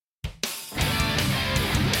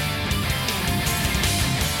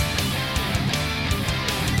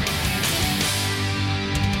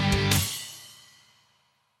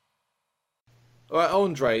All right,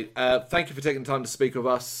 Andrey, thank you for taking the time to speak with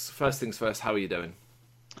us. First things first, how are you doing?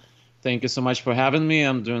 Thank you so much for having me.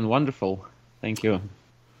 I'm doing wonderful. Thank you.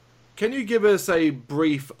 Can you give us a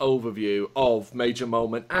brief overview of Major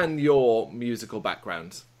Moment and your musical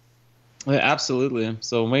background? Absolutely.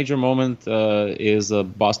 So, Major Moment is a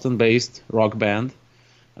Boston-based rock band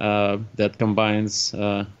that combines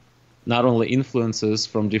not only influences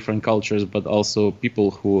from different cultures, but also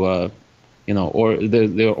people who, or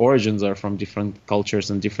their origins are from different cultures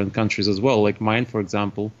and different countries as well, like mine, for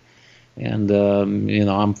example. And,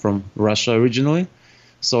 I'm from Russia originally.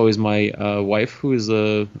 So is my wife, who is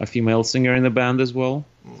a female singer in the band as well.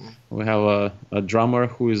 Mm. We have a drummer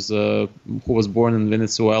who was born in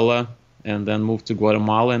Venezuela and then moved to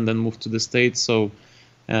Guatemala and then moved to the States. So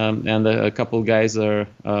and a couple guys are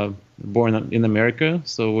born in America.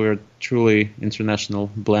 So we're truly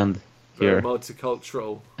international blend Very here.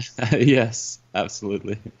 multicultural. Yes,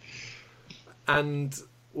 absolutely. And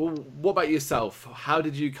well, what about yourself? How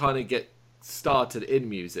did you kind of get started in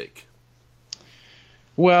music?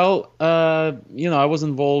 Well, I was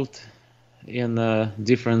involved in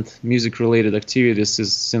different music-related activities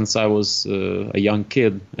since I was a young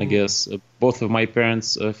kid, I guess. Both of my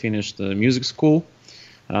parents finished music school.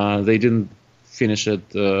 They didn't finish it,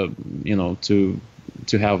 to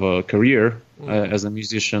have a career as a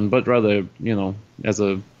musician, but rather, as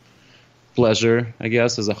a pleasure, I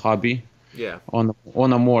guess, as a hobby Yeah.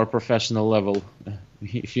 on a more professional level,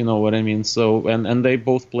 if you know what I mean. So, and they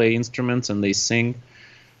both play instruments and they sing.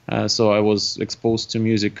 So I was exposed to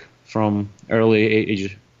music from early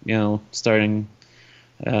age, starting,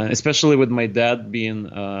 especially with my dad being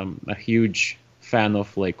a huge fan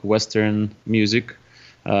of like Western music,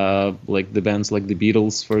 like the bands like the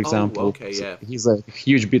Beatles, for Oh, example. okay, So yeah. he's a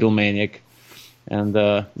huge Beatle maniac, and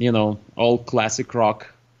all classic rock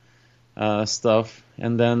stuff.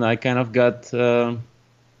 And then I kind of got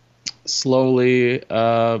slowly.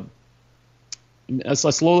 As I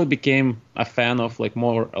slowly became a fan of like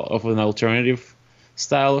more of an alternative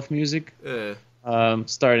style of music, Yeah.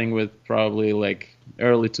 starting with probably like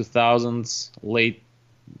early 2000s, late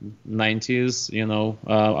 90s.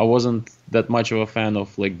 I wasn't that much of a fan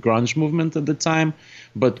of like grunge movement at the time,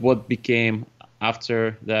 but what became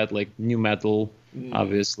after that, like new metal,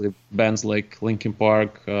 obviously bands like Linkin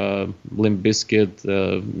Park, Limp Bizkit,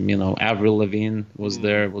 Avril Lavigne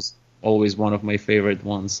was always one of my favorite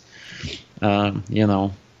ones. um, you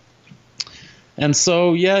know. And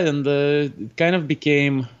so, yeah, and it kind of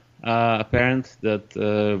became apparent that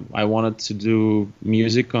I wanted to do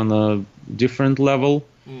music on a different level.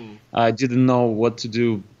 Mm. I didn't know what to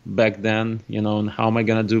do back then, and how am I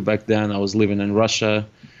gonna do back then? I was living in Russia,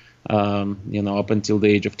 up until the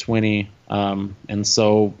age of 20, and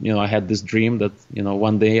so, I had this dream that,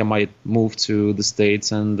 one day I might move to the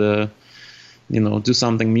States and, do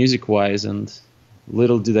something music-wise. And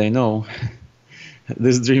little did I know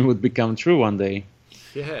this dream would become true one day.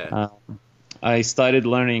 Yeah. Uh, I started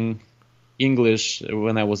learning English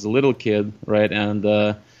when I was a little kid, right? And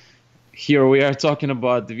here we are talking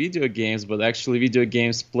about the video games, but actually, video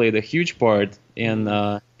games played a huge part in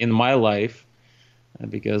my life,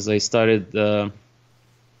 because I started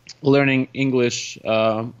learning English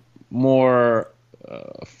more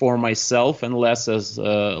for myself and less as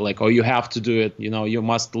like, oh, you have to do it. You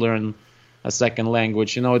must learn a second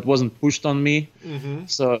language. It wasn't pushed on me. Mm-hmm.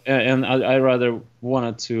 So, and I rather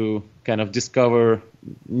wanted to kind of discover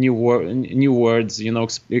new words,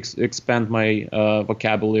 expand my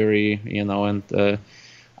vocabulary, and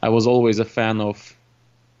I was always a fan of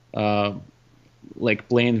like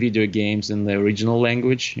playing video games in the original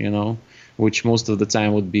language, which most of the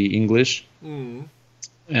time would be English. Mm.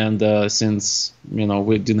 And since,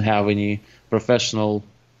 we didn't have any professional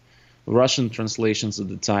Russian translations at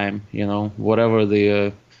the time, whatever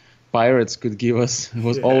the pirates could give us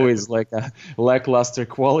was always like a lackluster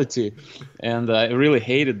quality. And I really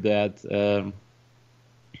hated that,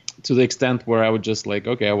 to the extent where I would just like,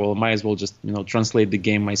 okay, well, I might as well just, translate the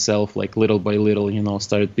game myself, like little by little,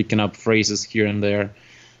 started picking up phrases here and there.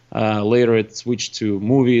 Later it switched to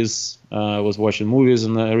movies. I was watching movies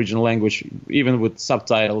in the original language, even with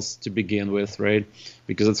subtitles to begin with, right?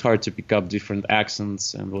 Because it's hard to pick up different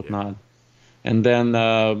accents and whatnot. Yeah. And then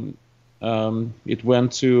it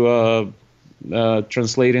went to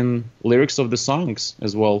translating lyrics of the songs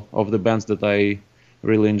as well, of the bands that I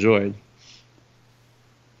really enjoyed.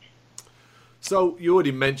 So you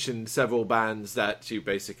already mentioned several bands that you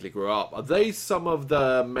basically grew up. Are they some of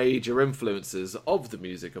the major influences of the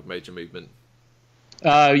music of Major Movement?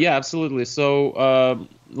 Yeah, absolutely. So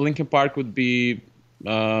Linkin Park would be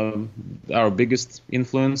our biggest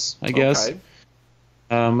influence, I guess. Okay.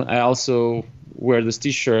 I also wear this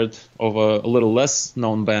T-shirt of a little less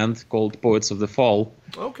known band called Poets of the Fall.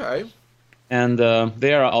 Okay. And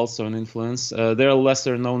they are also an influence. They're a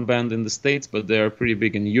lesser known band in the States, but they're pretty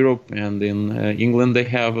big in Europe and in England. They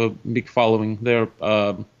have a big following. They're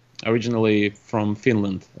originally from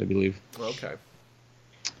Finland, I believe. Okay.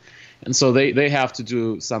 And so they have to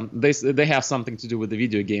do they have something to do with the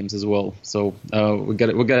video games as well. So we're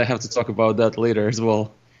gonna have to talk about that later as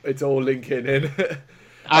well. It's all linking in.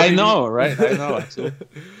 I know, right? I know, absolutely.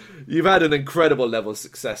 You've had an incredible level of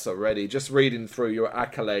success already, just reading through your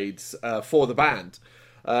accolades for the band.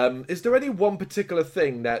 Is there any one particular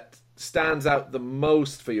thing that stands out the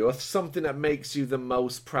most for you, or something that makes you the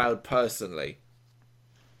most proud personally?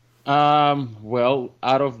 Well,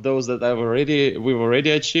 out of those that we've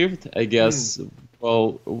already achieved, I guess.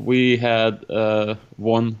 Well, we had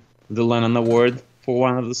won the Lennon Award for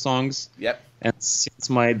one of the songs. Yep. And since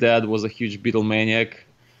my dad was a huge Beatle maniac,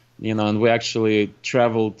 and we actually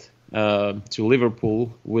traveled to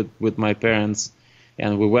Liverpool with my parents,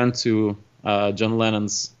 and we went to John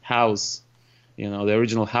Lennon's house, the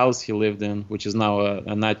original house he lived in, which is now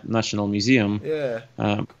a national museum. Yeah.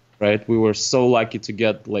 Right. We were so lucky to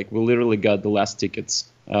get, we literally got the last tickets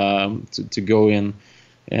to go in.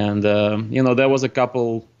 And, that was a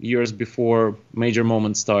couple years before Major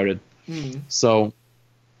Moments started. So,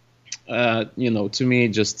 to me,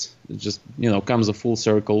 just comes a full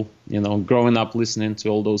circle, growing up listening to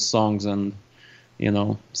all those songs and,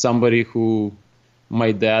 somebody who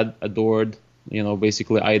my dad adored,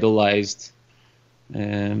 basically idolized,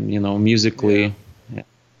 and, musically,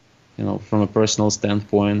 from a personal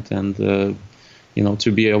standpoint, and,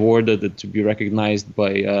 to be awarded, to be recognized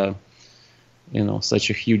by, such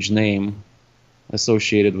a huge name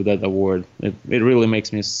associated with that award. It really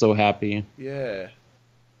makes me so happy. Yeah.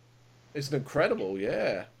 It's incredible,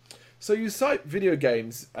 yeah. So you cite video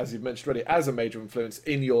games, as you've mentioned already, as a major influence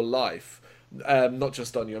in your life, not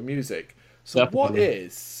just on your music. So Definitely. What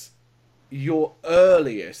is your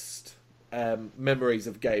earliest memories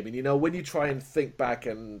of gaming? When you try and think back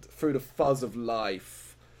and through the fuzz of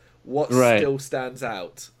life, what still stands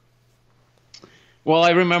out? Well,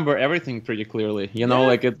 I remember everything pretty clearly.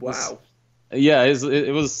 Wow. Yeah,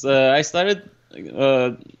 it was. I started,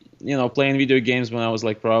 playing video games when I was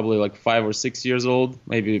probably 5 or 6 years old,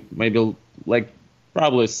 maybe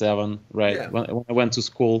probably 7, right? Yeah. When I went to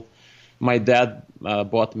school, my dad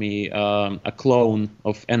bought me a clone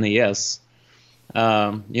of NES,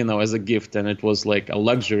 as a gift, and it was a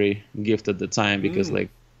luxury gift at the time because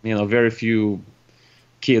very few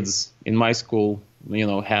kids in my school,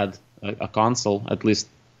 had a console, at least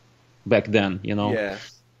back then, Yeah.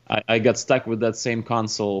 I got stuck with that same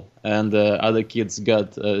console, and other kids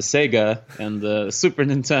got Sega and Super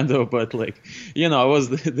Nintendo, but I was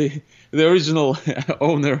the original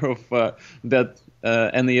owner of that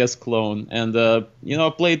NES clone, and I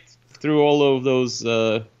played through all of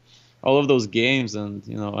those games, and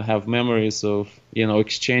I have memories of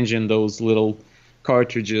exchanging those little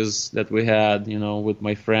cartridges that we had with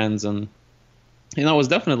my friends, and it was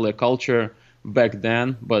definitely a culture back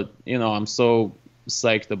then, but I'm so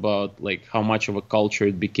psyched about how much of a culture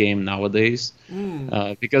it became nowadays,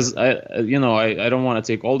 because I don't want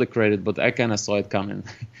to take all the credit, but I kind of saw it coming.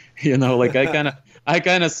 I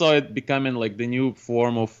kind of saw it becoming the new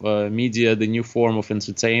form of media, the new form of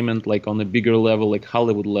entertainment, on a bigger level,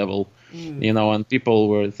 Hollywood level, and people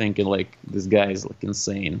were thinking this guy is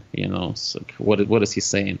insane, so what is he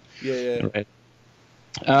saying? Yeah. Right.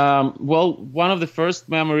 Well, one of the first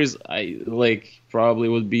memories I probably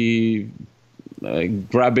would be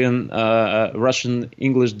grabbing a Russian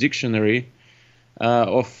English dictionary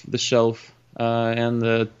off the shelf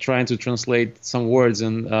and trying to translate some words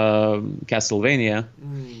in Castlevania.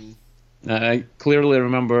 I clearly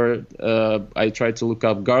remember I tried to look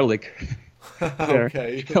up garlic.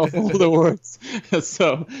 Okay. All the words.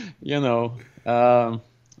 So,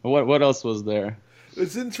 what else was there?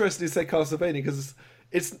 It's interesting to say Castlevania because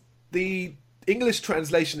it's the English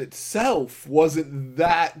translation itself wasn't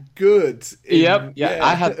that good. Yeah.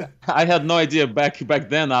 I had no idea back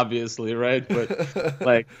then, obviously, right?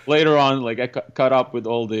 But later on, I caught up with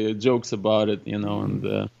all the jokes about it,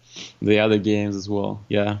 and the other games as well.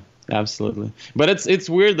 Yeah, absolutely. But it's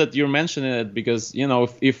weird that you're mentioning it because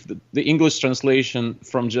if the English translation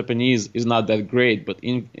from Japanese is not that great, but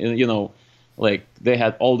they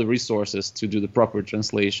had all the resources to do the proper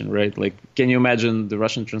translation, right? Can you imagine the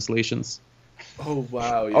Russian translations? Oh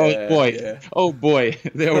wow! Yeah, Oh boy,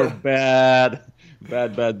 they were bad.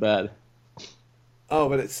 Oh,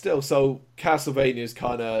 but it's still so Castlevania is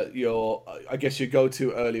kind of your, I guess, your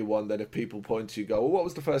go-to early one. Then if people point to you, go, well, what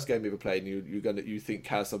was the first game you ever played? And you think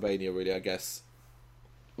Castlevania, really, I guess.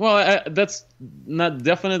 Well, that's not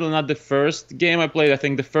definitely not the first game I played. I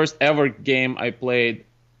think the first ever game I played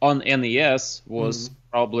on NES was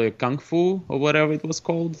probably Kung Fu or whatever it was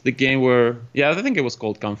called. The game where, yeah, I think it was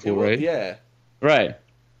called Kung Fu, right? Yeah. Right.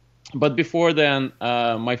 But before then,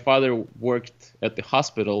 my father worked at the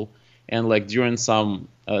hospital, and like during some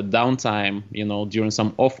downtime, during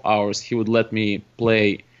some off hours, he would let me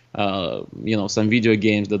play, some video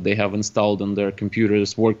games that they have installed on their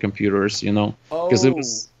computers, work computers, because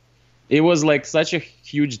it was like such a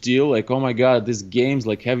huge deal. Like, oh my God, these games,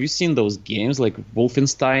 like, have you seen those games? Like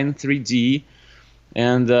Wolfenstein 3D.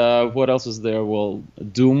 And what else was there? Well,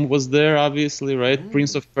 Doom was there, obviously, right?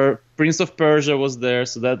 Prince of Persia was there.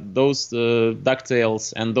 So that those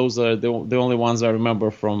DuckTales, and those are the only ones I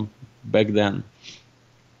remember from back then.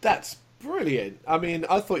 That's brilliant. I mean,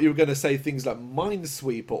 I thought you were going to say things like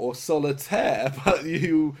Minesweeper or Solitaire, but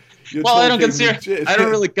you're well, I don't legit.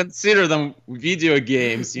 really consider them video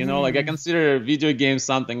games. Like I consider video games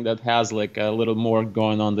something that has like a little more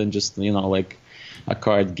going on than just like a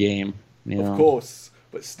card game. Of course,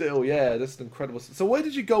 but still, yeah, that's incredible. So where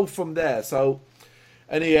did you go from there? So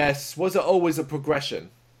NES, was it always a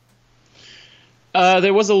progression?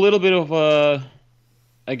 There was a little bit of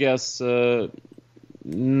I guess, kind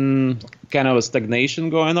of a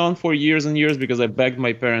stagnation going on for years and years, because I begged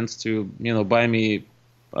my parents to, buy me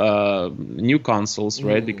new consoles,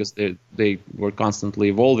 right? Because they were constantly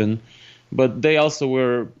evolving. But they also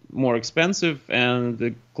were more expensive, and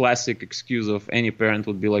the classic excuse of any parent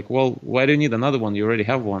would be like, well, why do you need another one? You already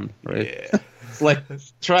have one, right? Yeah. It's like,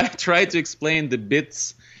 try to explain the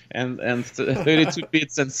bits and 32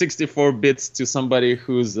 bits and 64 bits to somebody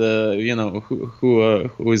who's who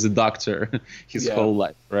is a doctor his whole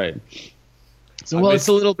life, right? So it's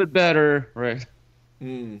a little bit better, right?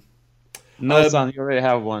 No, son, you already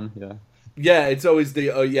have one. Yeah, it's always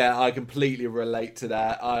I completely relate to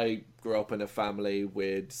that. I grew up in a family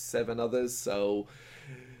with 7 others, so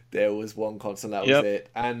there was one console, that was it.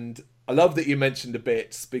 And I love that you mentioned the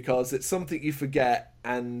bits, because it's something you forget,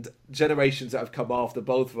 and generations that have come after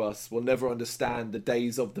both of us will never understand the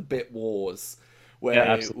days of the bit wars,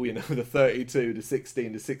 where the 32, the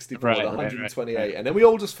 16, the 64, the 128, right. And then we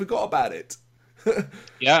all just forgot about it.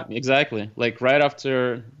 Yeah, exactly. Like right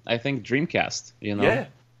after, I think, Dreamcast, Yeah,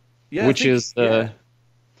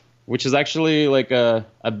 which is actually like a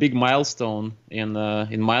big milestone in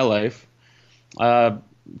my life.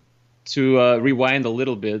 To rewind a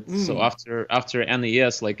little bit, so after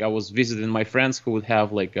NES, like I was visiting my friends who would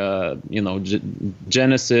have like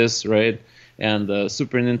Genesis, right, and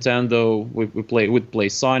Super Nintendo. We'd play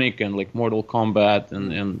Sonic and like Mortal Kombat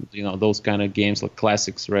and those kind of games, like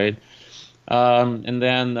classics, right. And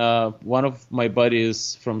then one of my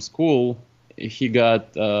buddies from school, he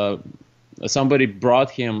got somebody brought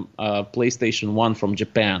him a PlayStation 1 from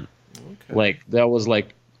Japan. Okay. Like that was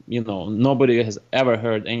like, nobody has ever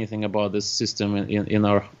heard anything about this system in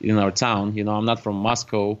our town. I'm not from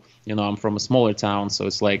Moscow. I'm from a smaller town, so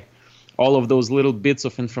it's like all of those little bits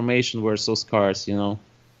of information were so scarce. And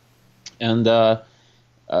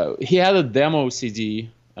he had a demo CD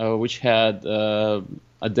which had a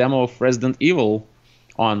demo of Resident Evil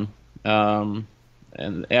on.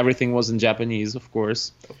 And everything was in Japanese, of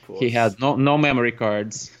course. He had no memory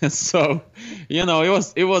cards, so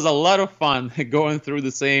it was a lot of fun going through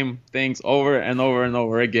the same things over and over and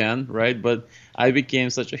over again, right? But I became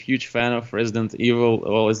such a huge fan of Resident Evil.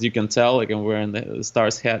 Well, as you can tell, like I'm wearing the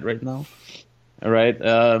Star's hat right now, right?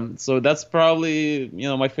 So that's probably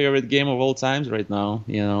my favorite game of all times right now,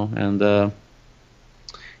 and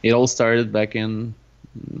it all started back in,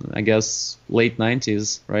 I guess, late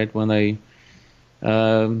 90s, right, when I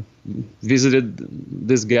visited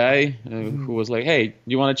this guy who was like, hey,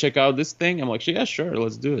 you want to check out this thing? I'm like, yeah, sure,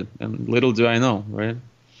 let's do it. And little do I know, right?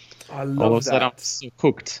 I love all of that. I'm so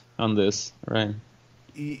hooked on this, right?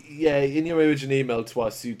 Yeah, in your original email to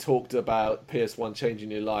us, you talked about PS1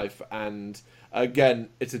 changing your life, and again,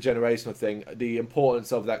 it's a generational thing. The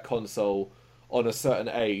importance of that console on a certain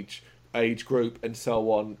age group and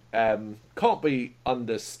so on can't be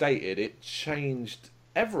understated. It changed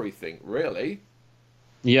everything, really.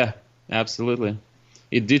 Yeah, absolutely.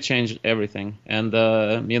 It did change everything, and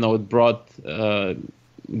it brought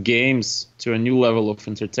games to a new level of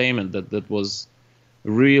entertainment that was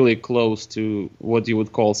really close to what you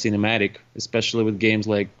would call cinematic, especially with games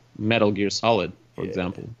like Metal Gear Solid, for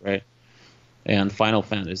example, right? And Final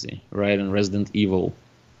Fantasy, right? And Resident Evil.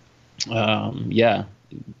 An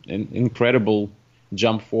incredible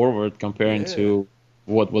jump forward comparing to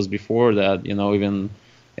what was before that. Even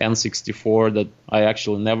N64 that I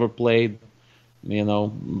actually never played.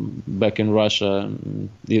 Back in Russia,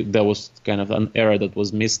 that was kind of an era that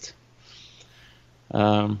was missed.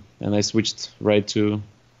 And I switched right to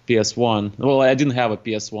PS1. Well, I didn't have a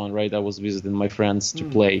PS1, right? I was visiting my friends to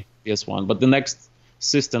play PS1. But the next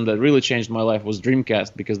system that really changed my life was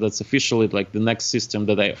Dreamcast, because that's officially like the next system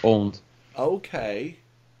that I owned. Okay.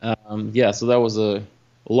 So that was a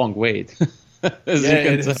long wait.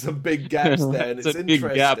 There's some big gaps there, and it's a interesting.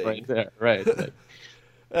 Big gap right there, right?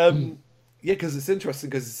 Because it's interesting,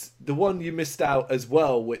 because the one you missed out as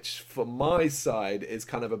well, which from my side is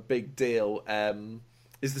kind of a big deal,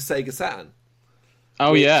 is the Sega Saturn.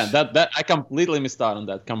 Oh yeah, that I completely missed out on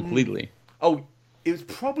that. Completely. Oh, it was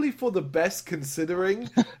probably for the best, considering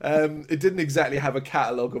it didn't exactly have a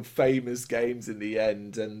catalogue of famous games in the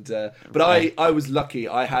end. But I was lucky.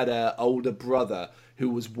 I had an older brother who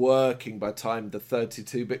was working by the time the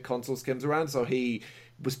 32-bit consoles came around, so he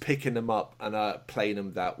was picking them up and playing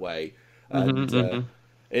them that way. And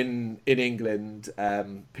in England,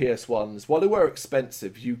 PS1s, while they were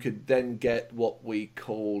expensive, you could then get what we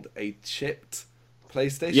called a chipped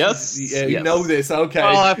PlayStation. Yes, you know this. Okay.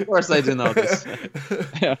 Oh, of course I do know this.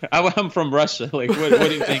 I'm from Russia. Like, what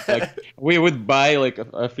do you think? Like, we would buy like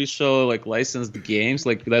official like licensed games,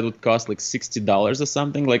 like that would cost like $60 or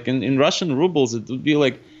something. Like in Russian rubles, it would be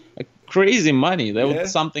like crazy money. That would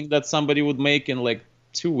something that somebody would make in like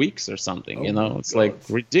 2 weeks or something. It's like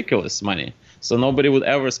ridiculous money. So nobody would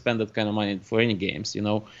ever spend that kind of money for any games.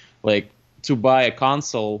 Like to buy a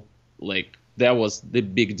console, like that was the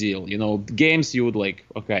big deal. Games you would like,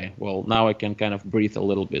 okay, well now I can kind of breathe a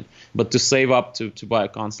little bit. But to save up to buy a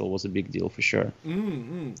console was a big deal for sure.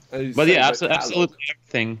 But yeah,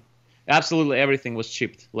 absolutely everything was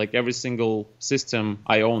chipped. Like every single system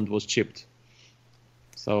I owned was chipped.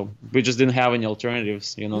 So we just didn't have any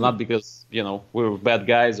alternatives, not because, we were bad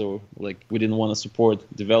guys or like we didn't want to support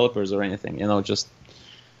developers or anything, just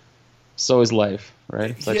so is life,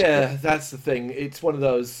 right? That's the thing. It's one of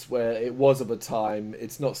those where it was of a time.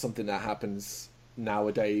 It's not something that happens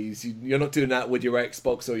nowadays. You're not doing that with your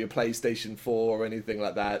Xbox or your PlayStation 4 or anything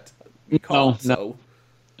like that. You can't. No.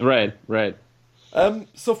 Right.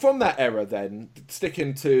 So from that era then,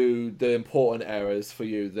 sticking to the important eras for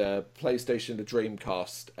you, the PlayStation, the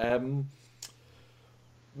Dreamcast,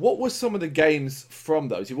 what were some of the games from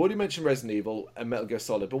those? You've already mentioned Resident Evil and Metal Gear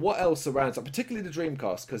Solid, but what else around, so particularly the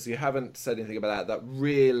Dreamcast, because you haven't said anything about that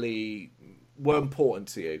really were important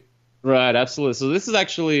to you? Right, absolutely. So this is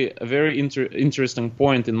actually a very interesting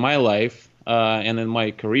point in my life and in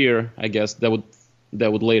my career, I guess, that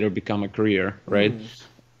would later become a career, right?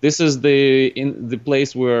 This is the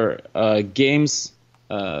place where games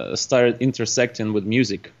started intersecting with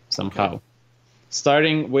music somehow. Okay.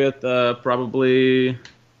 Starting with probably,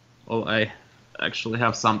 well, I actually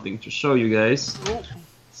have something to show you guys.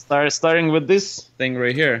 Starting with this thing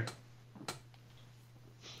right here.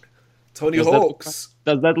 Tony Hawk's.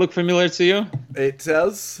 Does that look familiar to you? It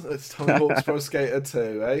does. It's Tony Hawk's Pro Skater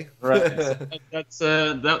 2, eh? Right. That's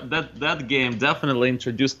that game definitely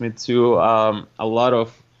introduced me to a lot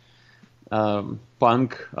of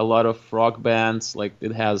punk, a lot of rock bands. Like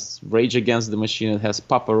it has Rage Against the Machine, it has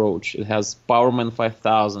Papa Roach, it has Powerman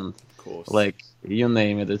 5000. Of course. Like you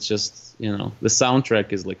name it. It's just the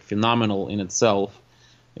soundtrack is like phenomenal in itself.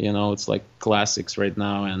 It's like classics right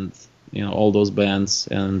now, and all those bands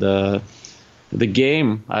and. The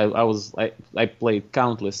game, I played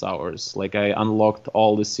countless hours. Like I unlocked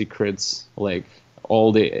all the secrets, like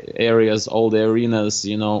all the areas, all the arenas,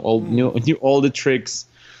 knew all the tricks.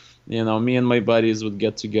 Me and my buddies would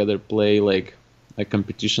get together, play like a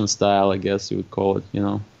competition style, I guess you would call it.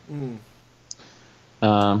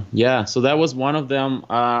 So that was one of them.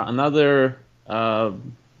 Another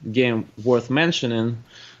game worth mentioning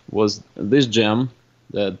was this gem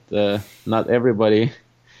that not everybody's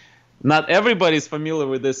familiar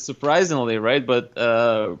with this, surprisingly, right? But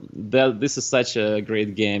this is such a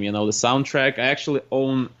great game. The soundtrack. I actually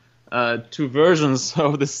own 2 versions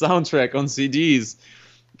of the soundtrack on CDs.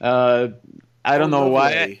 I don't know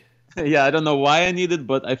why. I don't know why I need it,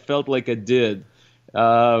 but I felt like I did.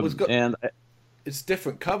 It's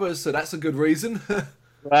different covers, so that's a good reason.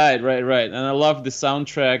 Right. And I love the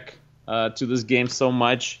soundtrack to this game so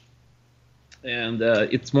much. And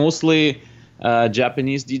it's mostly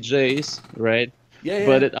Japanese DJs, right? Yeah.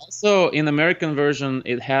 But it also, in American version,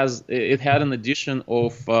 it had an edition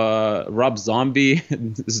of Rob Zombie's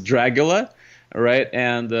Dragula, right?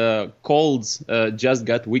 And Cold's Just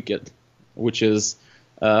Got Wicked, which is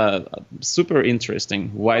super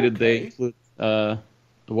interesting. Why did they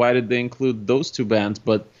include those 2 bands?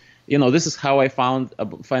 But this is how I found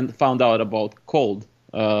out about Cold.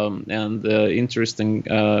 And the interesting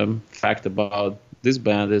fact about this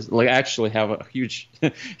band is, like, I actually have a huge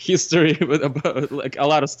history about, like, a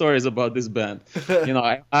lot of stories about this band.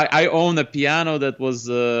 I own a piano that was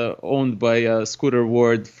owned by Scooter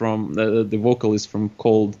Ward, from the vocalist from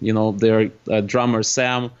Cold. Their drummer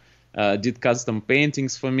Sam did custom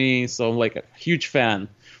paintings for me, so I'm like a huge fan.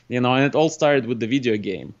 And it all started with the video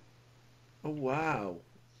game. Oh wow,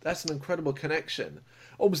 that's an incredible connection.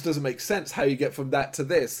 Almost doesn't make sense how you get from that to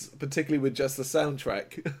this, particularly with just the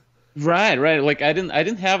soundtrack. Right. Like I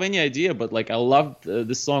didn't have any idea, but like I loved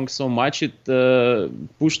the song so much, it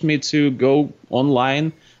pushed me to go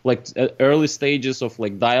online, like at early stages of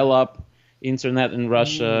like dial-up internet in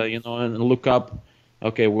Russia, and look up,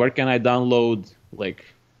 okay, where can I download like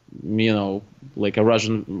a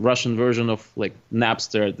Russian version of like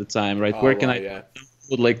Napster at the time, right? Where can I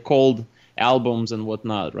download like Cold albums and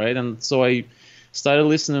whatnot, right? And so I started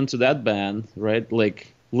listening to that band, right?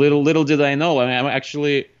 Like little did I know, I mean, I'm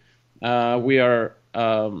actually. We are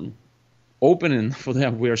opening for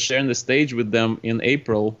them. We are sharing the stage with them in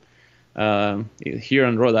April here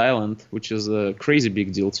in Rhode Island, which is a crazy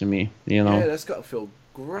big deal to me. Yeah, that's got to feel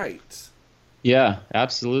great. Yeah,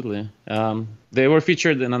 absolutely. They were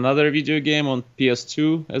featured in another video game on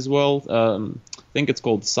PS2 as well. I think it's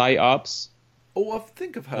called PsyOps. Oh, I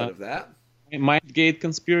think I've heard of that. Mindgate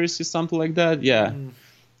Conspiracy, something like that. Yeah.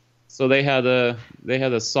 So they had a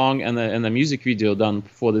song and a music video done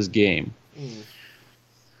for this game.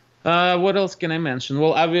 What else can I mention?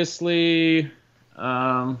 Well, obviously,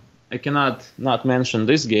 I cannot not mention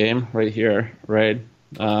this game right here, right?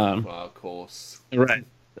 Well, of course. Right.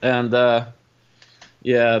 And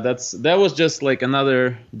yeah, that was just like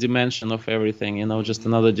another dimension of everything, just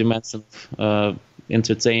another dimension of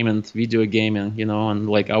entertainment, video gaming, and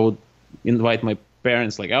like I would invite my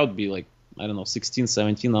parents, like I would be like, I don't know, 16,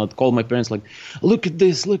 17, I would call my parents like, look at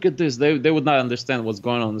this. They would not understand what's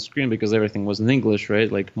going on the screen because everything was in English, right?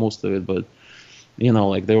 Like most of it, but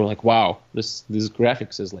like they were like, wow, this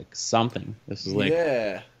graphics is like something. This is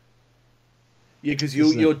like because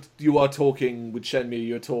you are talking with Shenmue,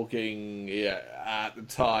 you're talking at the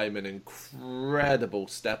time an incredible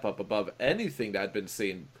step up above anything that had been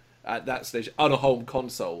seen at that stage on a home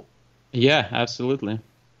console. Yeah, absolutely.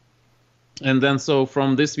 And then, so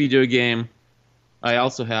from this video game, I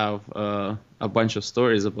also have a bunch of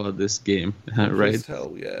stories about this game, right? Please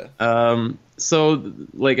tell, yeah. So,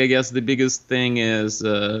 like, I guess the biggest thing is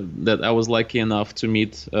that I was lucky enough to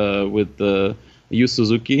meet with Yu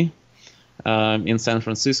Suzuki in San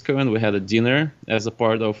Francisco, and we had a dinner as a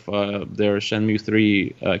part of their Shenmue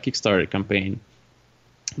 3 Kickstarter campaign.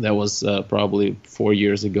 That was probably 4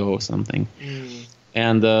 years ago or something.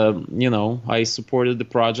 And I supported the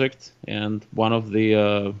project, and one of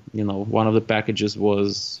the packages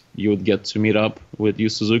was you would get to meet up with Yu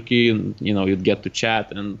Suzuki, and you'd get to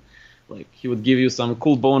chat, and like he would give you some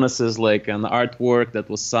cool bonuses, like an artwork that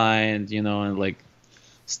was signed, and like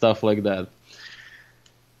stuff like that.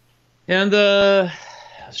 And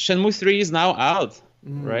Shenmue 3 is now out,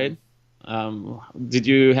 right? Did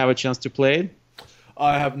you have a chance to play it?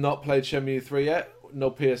 I have not played Shenmue 3 yet. No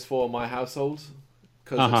PS4 in my household.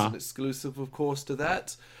 Because it's an exclusive, of course, to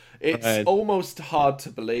that. It's almost hard to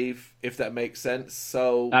believe, if that makes sense.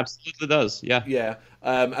 So absolutely does, yeah. Yeah.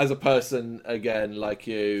 As a person, again, like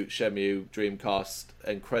you, Shenmue, Dreamcast,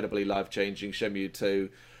 incredibly life-changing. Shenmue 2,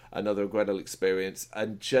 another incredible experience.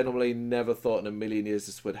 And generally never thought in a million years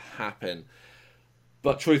this would happen.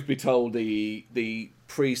 But truth be told, the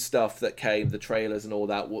pre-stuff that came, the trailers and all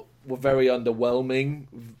that, were very underwhelming.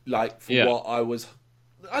 Like, for what I was...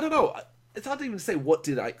 I don't know... It's hard to even say what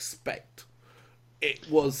did I expect. It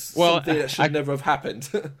was something that should never have happened.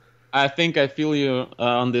 I think I feel you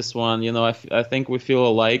on this one. I think we feel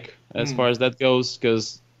alike as far as that goes,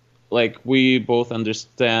 because like we both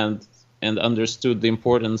understand and understood the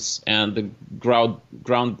importance and the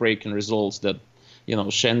groundbreaking results that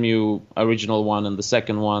Shenmue original one and the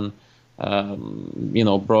second one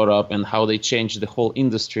brought up, and how they changed the whole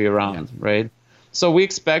industry around, right? So we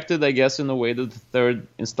expected, I guess, in a way that the third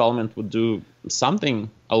installment would do something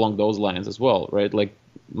along those lines as well, right? Like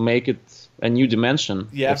make it a new dimension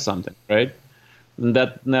of something, right? And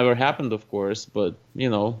that never happened, of course, but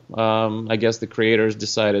I guess the creators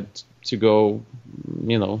decided to go,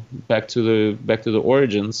 back to the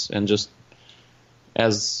origins, and just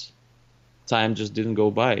as time just didn't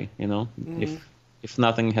go by, if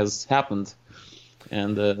nothing has happened,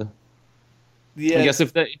 and. I guess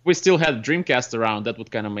if we still had Dreamcast around, that would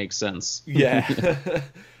kind of make sense. Yeah.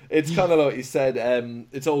 It's kind of like you said.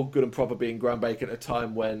 It's all good and proper being groundbreaking at a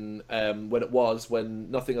time when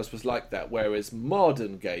when nothing else was like that. Whereas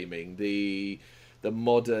modern gaming, the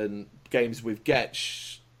modern games we get,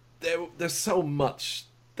 there's so much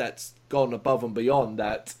that's gone above and beyond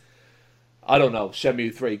that. I don't know.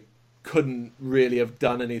 Shenmue 3 couldn't really have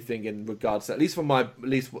done anything in regards to, at least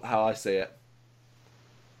how I see it.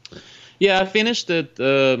 Yeah, I finished it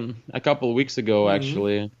a couple of weeks ago,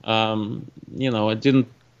 actually.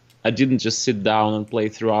 I didn't just sit down and play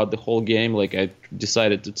throughout the whole game. Like, I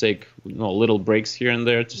decided to take little breaks here and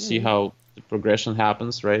there to see how the progression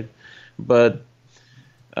happens, right? But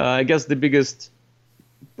I guess the biggest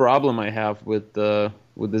problem I have with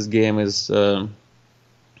this game is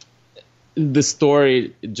the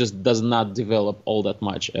story just does not develop all that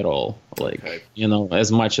much at all. Like,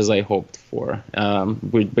 as much as I hoped for.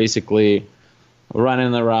 We're basically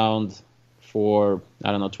running around for,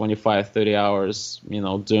 25, 30 hours,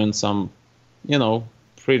 doing some,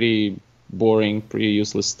 pretty boring, pretty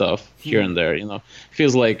useless stuff here and there,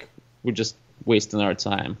 Feels like we're just wasting our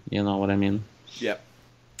time, you know what I mean? Yep.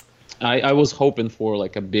 I was hoping for,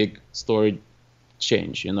 like, a big story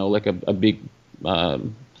change, like a big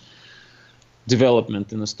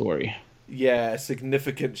development in the story. Yeah, a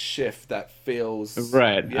significant shift that feels...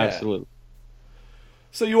 Right, absolutely.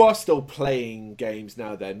 So you are still playing games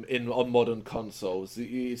now then, on modern consoles.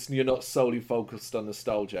 You're not solely focused on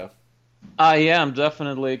nostalgia. I am,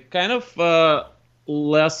 definitely. Kind of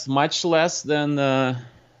much less than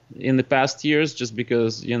in the past years, just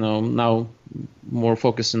because, now more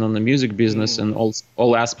focusing on the music business and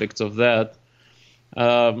all aspects of that.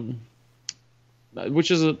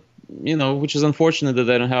 Which is unfortunate that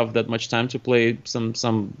I don't have that much time to play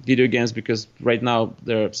some video games, because right now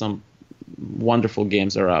there are some wonderful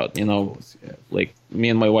games are out. Course, yeah. Like, me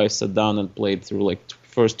and my wife sat down and played through like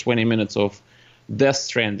first 20 minutes of Death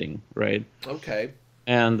Stranding, right? Okay.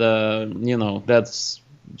 And that's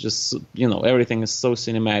just everything is so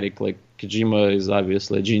cinematic. Like, Kojima is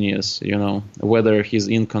obviously a genius, whether he's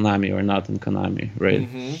in Konami or not in Konami, right?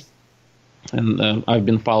 And I've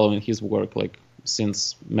been following his work like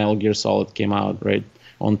since Metal Gear Solid came out, right,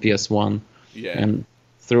 on PS1, and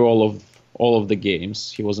through all of the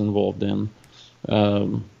games he was involved in.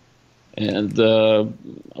 And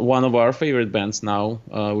one of our favorite bands now,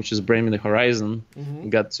 which is Bring Me the Horizon,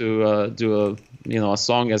 got to do a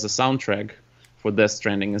song as a soundtrack for Death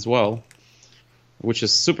Stranding as well, which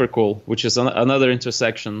is super cool. Which is another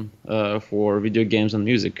intersection for video games and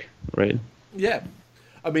music, right? Yeah,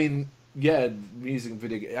 I mean. Yeah, music and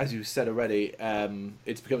video, as you said already,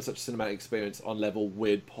 it's become such a cinematic experience on level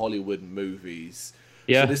with Hollywood movies.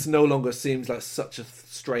 Yeah. So this no longer seems like such a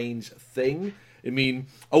strange thing. I mean,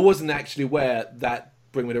 I wasn't actually aware that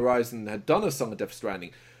Bring Me the Horizon had done a song of Death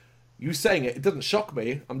Stranding. You saying it doesn't shock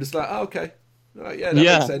me. I'm just like, oh, okay. That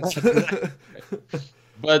makes sense.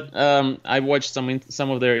 But I watched some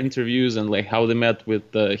of their interviews and like how they met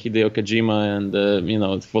with Hideo Kojima,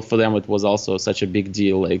 and for them it was also such a big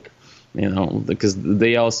deal, like, because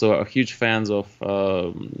they also are huge fans of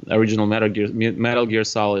original Metal Gear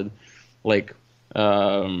Solid. Like,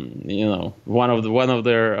 one of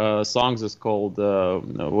their songs is called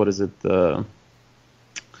what is it?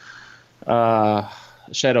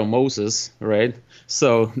 Shadow Moses, right?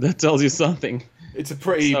 So that tells you something. It's a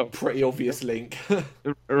pretty obvious link.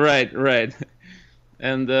 Right.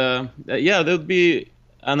 And that would be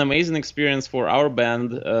an amazing experience for our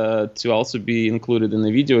band to also be included in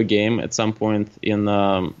a video game at some point in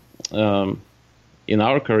our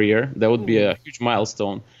career. That would be a huge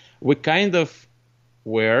milestone. We kind of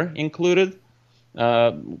were included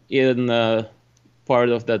in part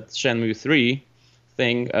of that Shenmue 3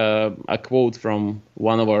 thing. A quote from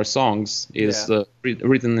one of our songs is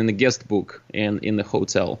written in the guest book and in the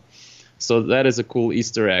hotel. So that is a cool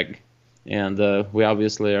Easter egg. And we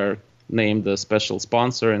obviously are named a special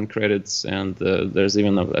sponsor and credits, and there's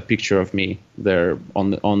even a picture of me there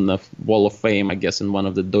on the wall of fame, I guess, in one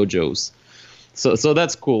of the dojos. So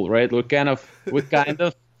that's cool, right? We kind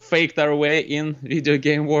of faked our way in video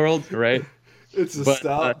game world, right? It's a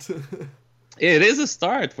start. It is a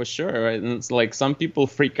start for sure, right? And it's like some people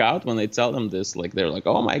freak out when they tell them this. Like, they're like,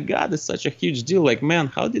 "Oh my God, it's such a huge deal! Like, man,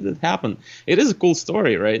 how did it happen?" It is a cool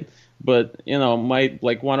story, right? But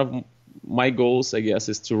one of my goals, I guess,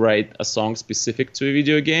 is to write a song specific to a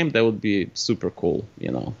video game. That would be super cool.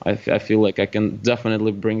 I feel like I can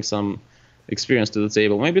definitely bring some experience to the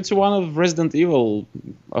table. Maybe to one of Resident Evil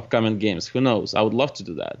upcoming games. Who knows? I would love to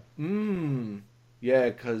do that. Yeah,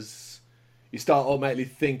 because you start automatically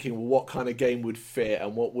thinking, well, what kind of game would fit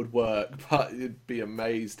and what would work, but you'd be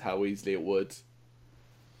amazed how easily it would.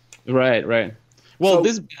 Right. Well,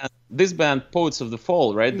 So, this band, Poets of the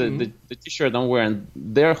Fall, right? The T-shirt I'm wearing,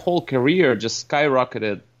 their whole career just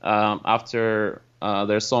skyrocketed after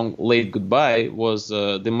their song "Late Goodbye" was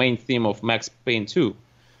the main theme of Max Payne 2,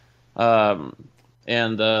 and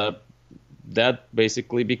that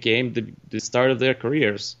basically became the start of their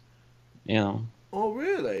careers. You know. oh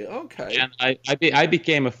really? Okay. And I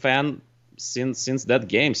became a fan since that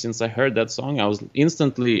game. Since I heard that song, I was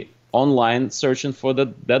instantly online searching for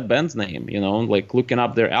that band's name. You know, like looking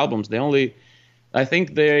up their albums. I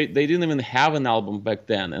think they didn't even have an album back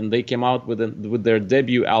then, and they came out with their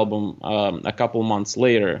debut album a couple months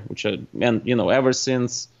later. And you know, ever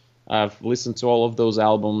since I've listened to all of those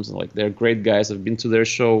albums. And like they're great guys. I've been to their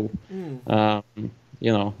show.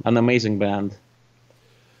 You know, an amazing band.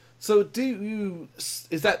 So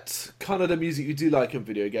is that kind of the music you do like in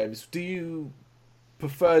video games? Do you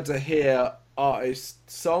prefer to hear artist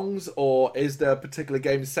songs, or is there particular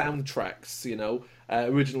game soundtracks,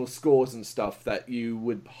 original scores and stuff that you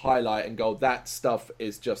would highlight and go, that stuff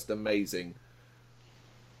is just amazing?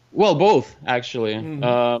 Well, both actually.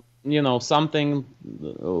 Something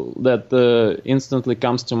that instantly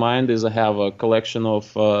comes to mind is I have a collection of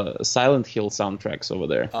Silent Hill soundtracks over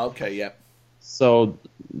there. Okay, yeah. So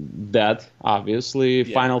that obviously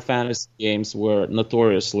Final Fantasy games were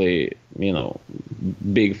notoriously,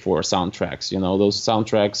 big for soundtracks. Those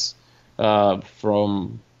soundtracks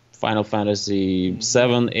from Final Fantasy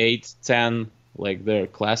 7, 8, 10, like they're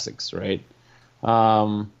classics, right?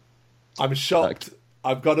 I'm shocked.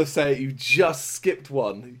 I've got to say, you just skipped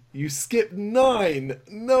one. You skipped 9.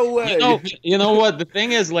 No way. You know what? The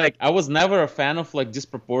thing is, like, I was never a fan of like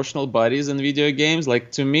disproportional bodies in video games.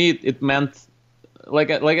 Like, to me, it meant, like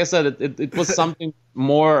I said, it was something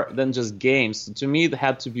more than just games. To me, it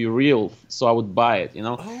had to be real, so I would buy it.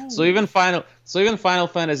 Oh. So even Final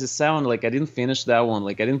Fantasy 7, like, I didn't finish that one.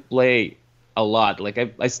 Like, I didn't play a lot. Like,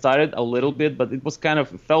 I started a little bit, but it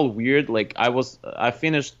felt weird. Like, I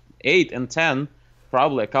finished 8 and 10.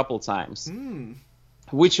 Probably a couple times,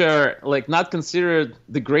 which are like not considered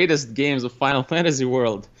the greatest games of Final Fantasy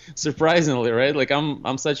world. Surprisingly, right? Like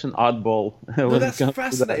I'm such an oddball. No, that's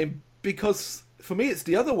fascinating because for me it's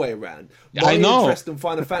the other way around. I know. Interest in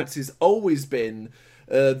Final Fantasy has always been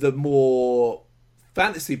the more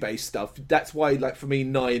fantasy-based stuff. That's why, like for me,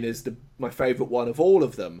 9 is my favorite one of all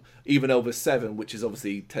of them, even over 7, which is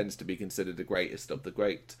obviously tends to be considered the greatest of the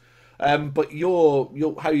great. But your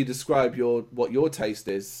how you describe what your taste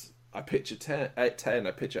is, I picture 10, I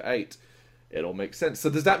picture 8. It all makes sense. So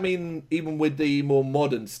does that mean even with the more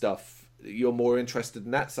modern stuff, you're more interested in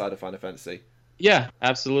that side of Final Fantasy? Yeah,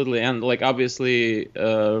 absolutely. And like obviously,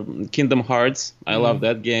 Kingdom Hearts, I love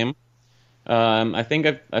that game. I think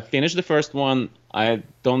I finished the first one. I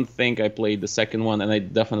don't think I played the second one, and I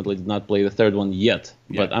definitely did not play the third one yet.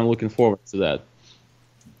 Yeah. But I'm looking forward to that.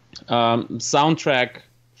 Soundtrack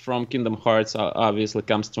from Kingdom Hearts obviously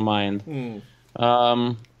comes to mind.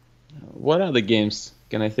 What other games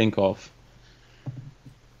can I think of?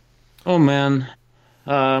 Oh man,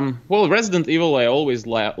 well, Resident Evil. I always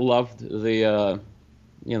loved the,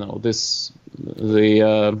 the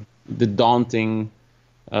daunting,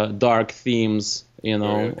 dark themes. A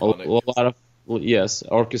lot of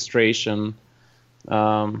orchestration.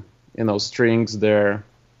 Strings there.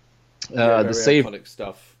 The save iconic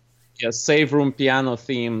stuff. Yeah, save room piano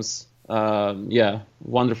themes.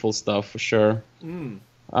 Wonderful stuff for sure.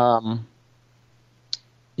 Well,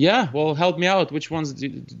 help me out. Which ones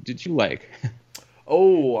did you like?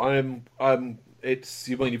 Oh, it's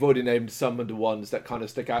you've already named some of the ones that kind of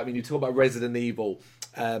stick out. I mean, you talk about Resident Evil,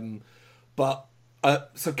 but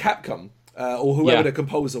so Capcom or whoever the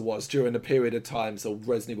composer was during a period of time. So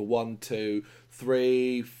Resident Evil 1, 2,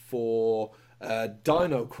 3, 4.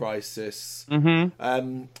 Dino Crisis,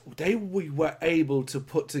 they were able to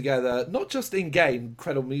put together not just in-game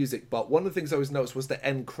incredible music, but one of the things I always noticed was the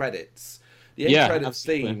end credits. The end credits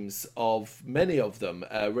themes of many of them.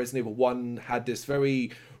 Resident Evil 1 had this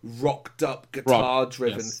very rocked up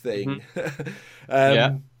guitar-driven thing.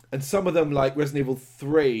 And some of them, like Resident Evil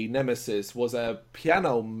 3, Nemesis, was a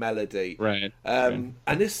piano melody. Right. And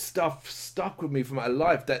this stuff stuck with me for my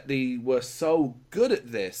life, that they were so good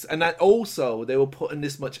at this. And that also, they were putting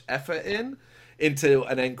this much effort into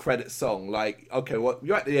an end credit song. Like, okay, well,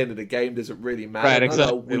 you're at the end of the game, does it really matter? Right,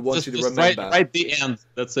 exactly. We want you to remember. Right the end,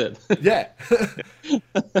 that's it.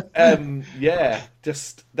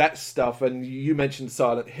 Just that stuff. And you mentioned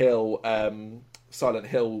Silent Hill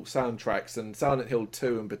soundtracks, and Silent Hill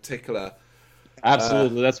 2 in particular.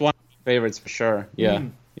 Absolutely, that's one of my favorites for sure. Yeah.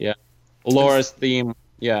 Laura's theme,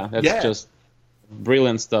 that's just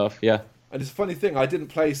brilliant stuff. Yeah. And it's a funny thing, I didn't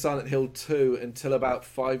play Silent Hill 2 until about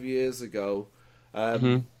 5 years ago.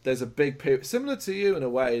 There's a big period, similar to you in a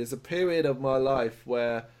way. There's a period of my life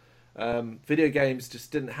where video games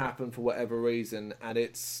just didn't happen for whatever reason, and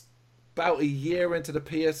it's about a year into the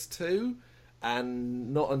PS2,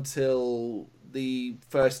 and not until the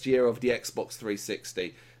first year of the Xbox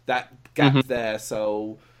 360. That gap there,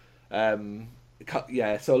 so so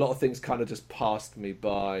a lot of things kind of just passed me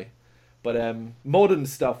by. But modern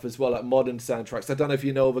stuff as well, like modern soundtracks. I don't know if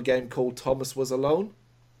you know of a game called Thomas Was Alone.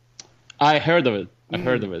 I heard of it.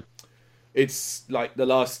 It's like the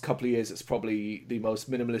last couple of years, it's probably the most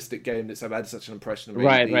minimalistic game that's ever had such an impression on me.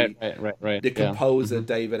 Right. The composer,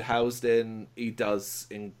 David Housden, he does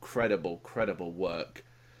incredible work.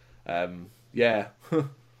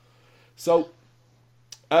 So,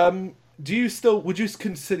 would you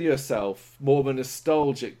consider yourself more of a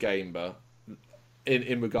nostalgic gamer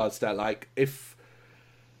in regards to that? Like,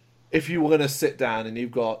 if you were going to sit down and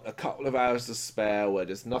you've got a couple of hours to spare where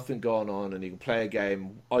there's nothing going on and you can play a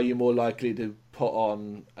game, are you more likely to put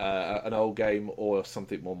on an old game or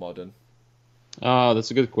something more modern? Oh, that's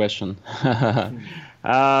a good question.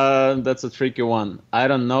 That's a tricky one. I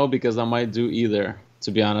don't know, because I might do either.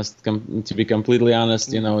 To be honest, to be completely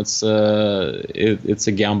honest, it's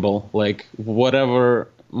a gamble. Like, whatever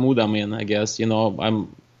mood I'm in, I guess. There's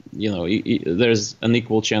an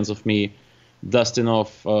equal chance of me dusting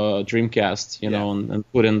off Dreamcast, and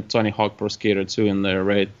putting Tony Hawk Pro Skater 2 in there,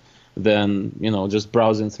 right? Then, just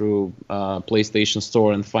browsing through PlayStation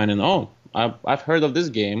Store and finding, I've heard of this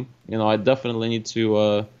game. I definitely need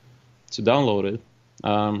to download it.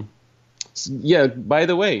 By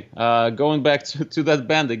the way, going back to that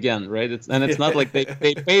band again, right? It's not like they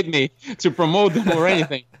paid me to promote them or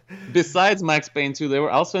anything. Besides Max Payne 2, they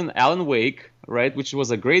were also in Alan Wake, right? Which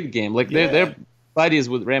was a great game. Like, they're buddies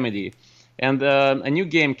with Remedy. And a new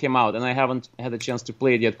game came out, and I haven't had a chance to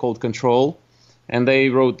play it yet, called Control. And they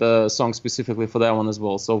wrote a song specifically for that one as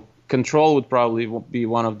well. So Control would probably be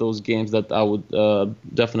one of those games that I would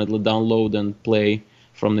definitely download and play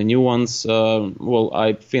from the new ones.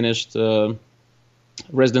 I finished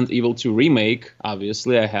Resident Evil 2 Remake.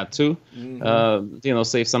 Obviously, I had to.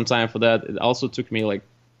 Save some time for that. It also took me like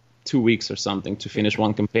 2 weeks or something to finish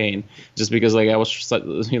one campaign, just because I was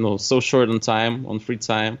so short on time, on free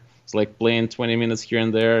time. It's like playing 20 minutes here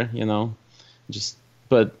and there,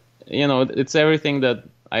 but it's everything that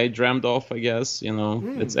I dreamt of, I guess.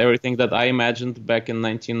 It's everything that I imagined back in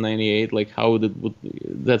 1998, like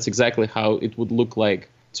that's exactly how it would look like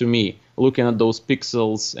to me, looking at those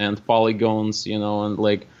pixels and polygons, and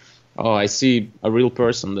like, I see a real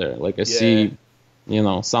person there. Like, I see,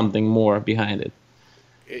 something more behind it.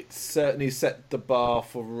 It's certainly set the bar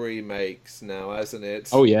for remakes now, hasn't it?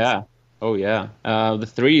 Oh yeah. The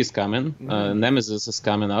 3 is coming. Nemesis is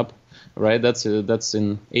coming up, right? That's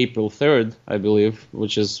in April 3rd, I believe,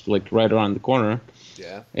 which is like right around the corner.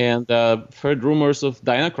 Yeah. And heard rumors of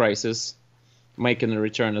Dino Crisis making a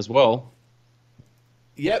return as well.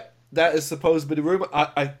 Yep, that is supposed to be the rumor.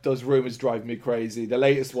 Those rumors drive me crazy. The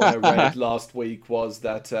latest one I read last week was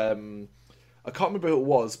that I can't remember who it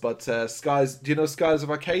was, but Skies. Do you know Skies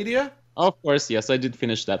of Arcadia? Of course, yes, I did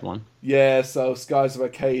finish that one. Yeah, so Skies of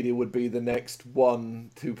Arcadia would be the next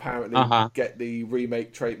one to apparently get the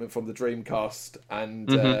remake treatment from the Dreamcast, and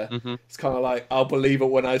it's kind of like, I'll believe it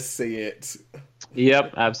when I see it.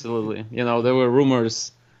 Yep, absolutely. There were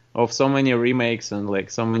rumors of so many remakes, and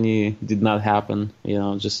like so many did not happen.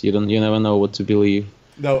 Just you never know what to believe.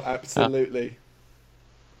 No, absolutely.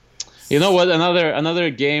 You know what? Another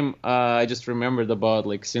game I just remembered about,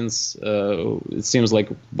 like, since it seems like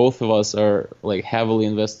both of us are like heavily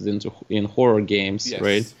invested in horror games, yes.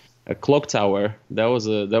 Right? A Clock Tower. That was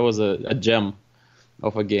a gem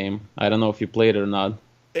of a game. I don't know if you played it or not.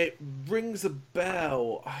 It rings a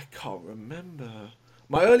bell. I can't remember.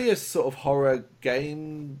 My earliest sort of horror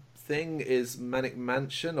game thing is Manic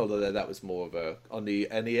Mansion, although that was more of on the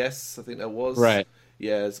NES. I think that was right.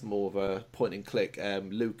 Yeah, it's more of a point and click.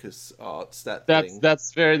 Lucas Arts thing.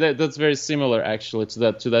 That's very similar actually to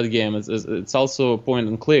that game. It's also a point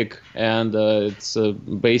and click, and it's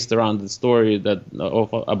based around the story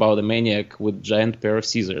about a maniac with giant pair of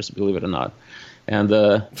scissors, believe it or not. And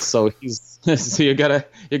so so you gotta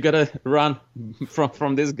run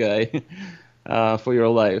from this guy for your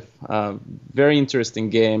life. Very interesting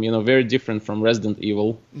game. Very different from Resident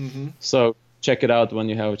Evil. Mm-hmm. So check it out when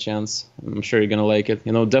you have a chance. I'm sure you're gonna like it.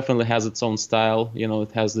 Definitely has its own style.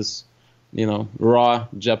 It has this, raw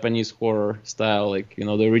Japanese horror style, like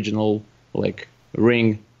the original like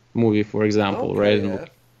Ring movie, for example, okay, right?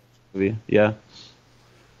 Yeah. Yeah.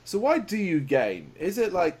 So why do you game? Is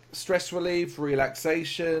it like stress relief,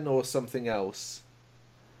 relaxation, or something else?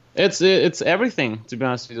 It's everything, to be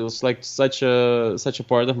honest with you. It's like such a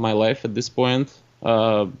part of my life at this point.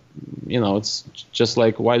 Uh, it's just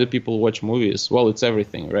like, why do people watch movies? Well, it's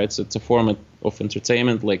everything, right? So it's a form of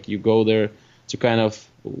entertainment. Like, you go there to kind of,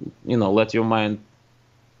 let your mind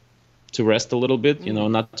to rest a little bit,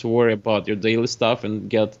 not to worry about your daily stuff and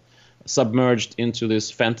get submerged into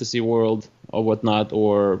this fantasy world or whatnot,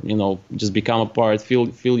 or just become a part,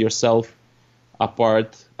 feel yourself a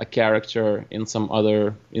part, a character in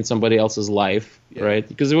somebody else's life, right?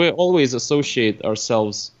 Because we always associate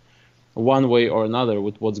ourselves one way or another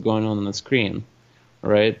with what's going on the screen,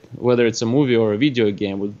 right? Whether it's a movie or a video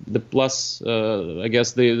game. With the plus, I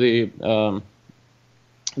guess the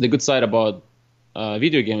good side about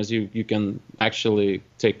video games, you can actually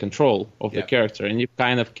take control of the character, and you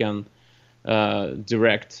kind of can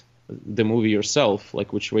direct the movie yourself,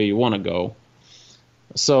 like which way you want to go.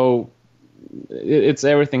 So it's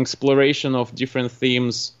everything: exploration of different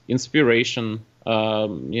themes, inspiration.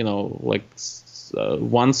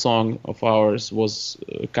 One song of ours was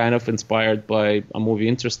kind of inspired by a movie,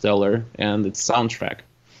 Interstellar, and its soundtrack,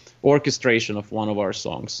 orchestration of one of our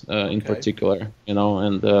songs in particular. I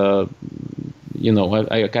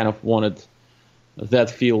kind of wanted that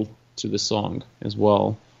feel to the song as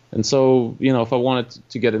well. And so, if I wanted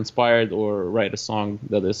to get inspired or write a song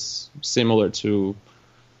that is similar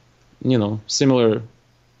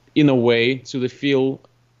in a way to the feel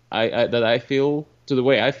to the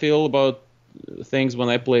way I feel about things when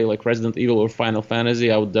I play like Resident Evil or Final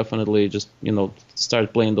Fantasy, I would definitely just,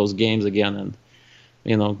 start playing those games again and,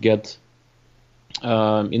 get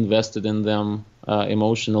invested in them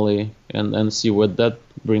emotionally and see what that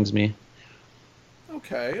brings me.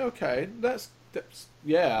 Okay. That's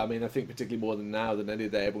yeah. I mean, I think particularly more than now than any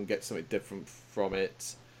day, everyone gets something different from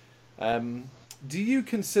it. Do you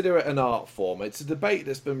consider it an art form? It's a debate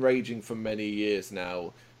that's been raging for many years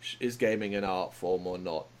now. Is gaming an art form or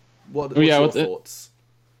not? What's your thoughts?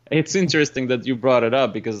 It's interesting that you brought it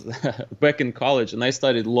up, because back in college, and I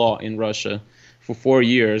studied law in Russia for 4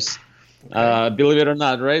 years. Okay. Believe it or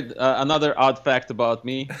not, right? Another odd fact about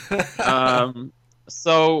me.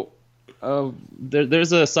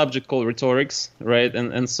 There's a subject called rhetorics, right?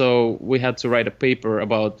 And so we had to write a paper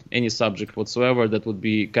about any subject whatsoever that would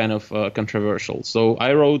be kind of controversial. So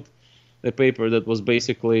I wrote a paper that was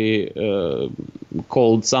basically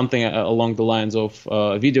called something along the lines of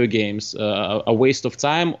video games, a waste of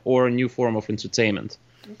time or a new form of entertainment.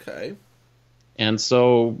 Okay. And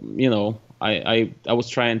so, I was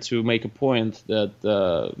trying to make a point that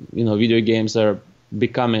video games are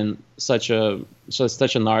becoming such an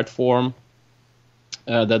art form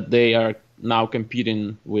that they are now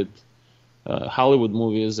competing with Hollywood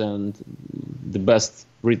movies and the best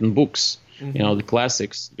written books, the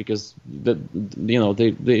classics, because the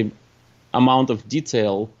amount of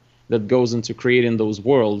detail that goes into creating those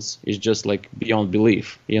worlds is just like beyond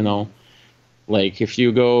belief. Like if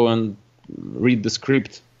you go and read the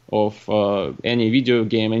script of any video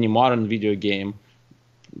game, any modern video game,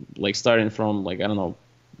 like starting from like, I don't know,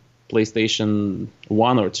 PlayStation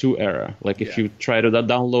 1 or 2 era. Like if you try to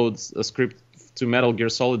download a script to Metal Gear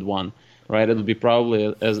Solid 1, right, it'll be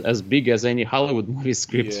probably as big as any Hollywood movie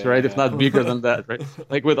script, right? If not bigger than that, right?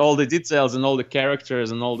 Like with all the details and all the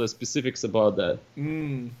characters and all the specifics about that.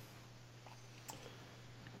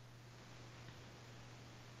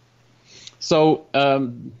 So,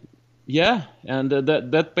 and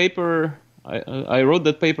that paper, I wrote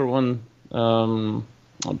that paper when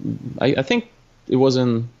I think it was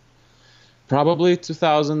in probably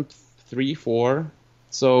 2003-4.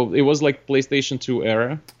 So it was like PlayStation 2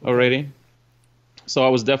 era already. So I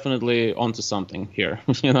was definitely onto something here,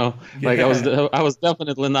 Like I was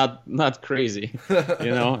definitely not crazy,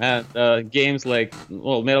 And games like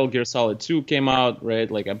Metal Gear Solid 2 came out, right?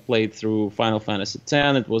 Like I played through Final Fantasy X.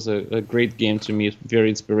 It was a great game to me, very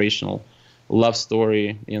inspirational, love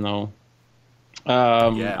story,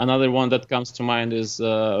 Another one that comes to mind is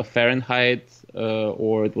Fahrenheit,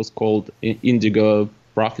 or it was called Indigo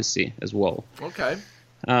Prophecy as well. Okay.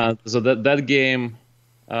 So that game.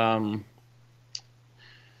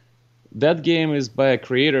 That game is by a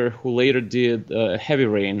creator who later did Heavy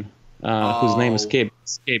Rain, whose name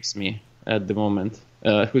escapes me at the moment,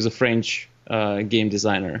 who's a French game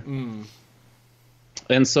designer.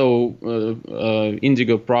 And so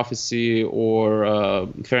Indigo Prophecy or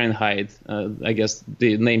Fahrenheit, I guess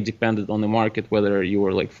the name depended on the market, whether you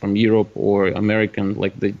were like from Europe or American.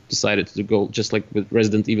 Like they decided to go just like with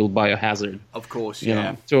Resident Evil Biohazard. Of course,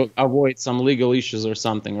 to avoid some legal issues or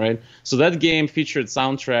something, right? So that game featured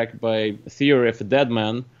soundtrack by Theory of a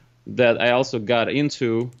Deadman that I also got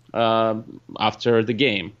into after the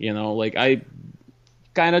game. Like I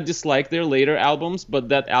kind of dislike their later albums, but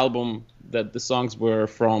that album that the songs were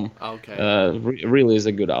from really is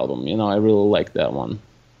a good album. I really like that one.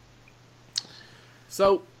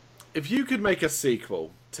 So, if you could make a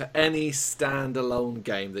sequel to any standalone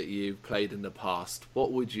game that you've played in the past,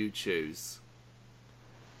 what would you choose?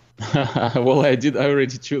 Well, I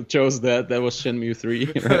already chose that. That was Shenmue 3.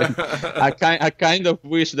 Right? I kind of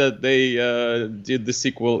wish that they did the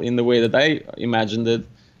sequel in the way that I imagined it,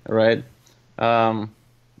 right? But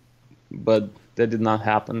that did not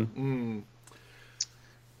happen.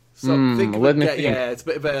 So think of yeah, it's a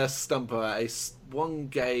bit of a stumper. One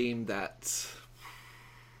game that's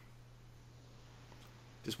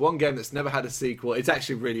never had a sequel. It's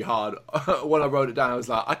actually really hard. When I wrote it down, I was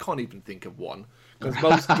like, I can't even think of one. Because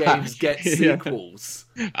most games get sequels.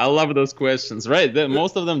 I love those questions, right?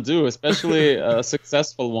 Most of them do, especially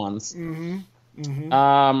successful ones. And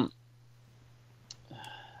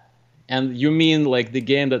you mean like the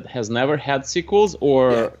game that has never had sequels,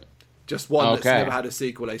 or... Yeah. Just one that's never had a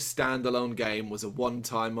sequel. A standalone game, was a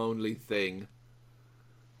one-time only thing.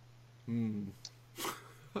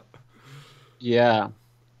 Yeah,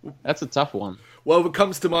 that's a tough one. Well, if it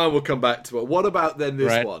comes to mind, we'll come back to it. What about then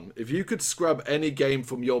this one? If you could scrub any game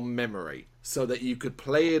from your memory so that you could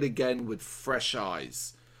play it again with fresh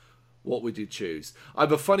eyes, what would you choose? I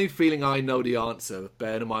have a funny feeling I know the answer.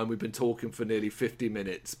 Bear in mind, we've been talking for nearly 50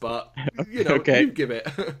 minutes, but, you give it.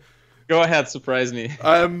 Go ahead, surprise me.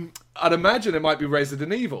 I'd imagine it might be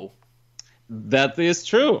Resident Evil. That is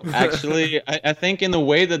true. Actually, I think in a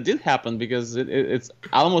way that did happen, because it's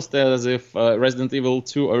almost as if Resident Evil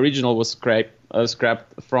 2 original was scrapped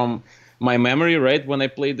from my memory, right, when I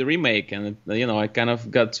played the remake. And, I kind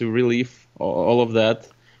of got to relive all of that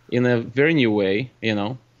in a very new way,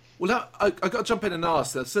 Well, I got to jump in and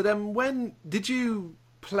ask that. So then when did you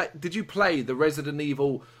play the Resident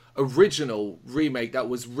Evil original remake that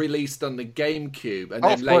was released on the GameCube and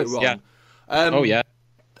then later on? Yeah.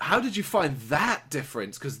 How did you find that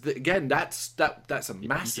difference? Because again, that's a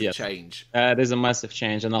massive change. That is a massive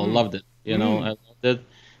change, and I loved it. I loved it,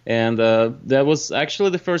 and that was actually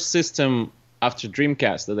the first system after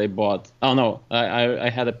Dreamcast that I bought. Oh no, I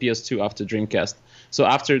had a PS2 after Dreamcast. So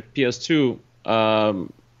after PS2,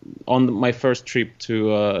 on my first trip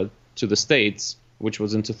to the States, which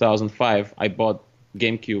was in 2005, I bought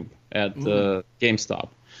GameCube at GameStop.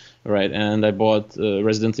 Right, and I bought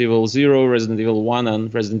Resident Evil 0, Resident Evil 1,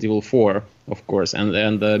 and Resident Evil 4, of course,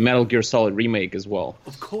 and the Metal Gear Solid remake as well.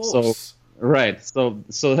 Of course. So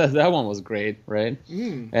that one was great, right?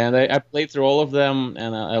 And I played through all of them,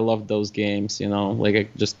 and I loved those games. Like I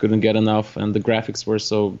just couldn't get enough, and the graphics were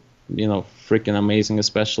so freaking amazing,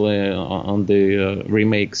 especially on the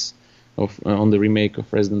remakes on the remake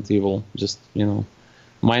of Resident Evil. Just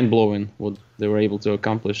mind blowing what they were able to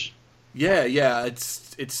accomplish. Yeah,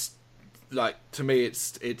 it's like, to me,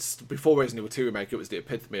 it's before Resident Evil 2 remake, it was the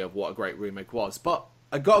epitome of what a great remake was. But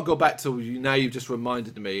I got to go back to now. You've just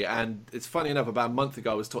reminded me, and it's funny enough. About a month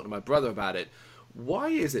ago, I was talking to my brother about it. Why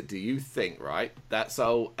is it, do you think, right, that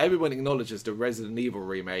so everyone acknowledges the Resident Evil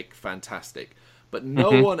remake, fantastic, but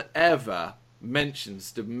no one ever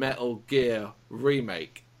mentions the Metal Gear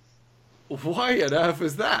remake? Why on earth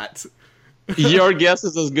is that? Your guess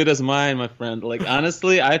is as good as mine, my friend. Like,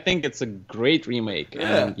 honestly, I think it's a great remake.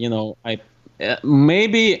 Yeah. And,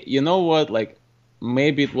 maybe, like,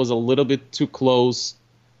 maybe it was a little bit too close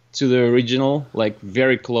to the original, like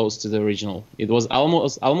very close to the original. It was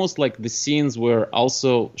almost like the scenes were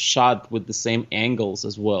also shot with the same angles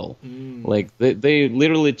as well. Like, they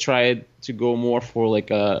literally tried to go more for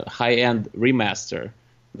like a high-end remaster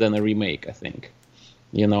than a remake, I think.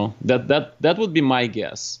 That would be my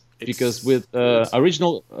guess. Because with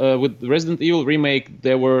original, with Resident Evil remake,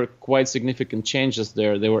 there were quite significant changes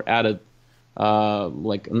there. They were added,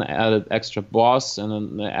 like an added extra boss and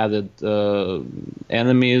an added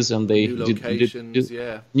enemies, and they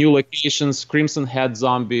did new locations. Crimson had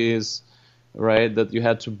zombies, right? That you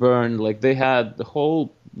had to burn. Like they had the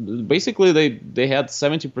whole. Basically, they had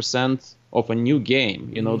 70% of a new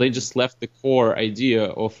game. They just left the core idea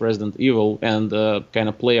of Resident Evil and kind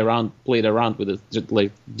of played around with it, just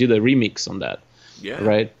like did a remix on that. Yeah.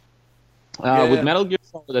 Right. With Metal Gear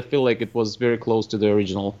Solid, I feel like it was very close to the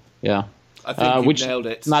original. Yeah. I think you nailed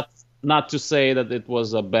it. Not to say that it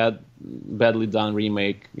was a badly done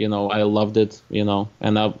remake. I loved it.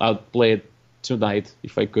 And I'd play it tonight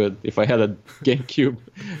if I could, if I had a GameCube,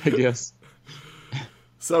 I guess.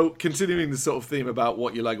 So, continuing the sort of theme about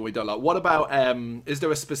what you like and what you don't like, what about, is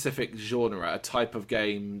there a specific genre, a type of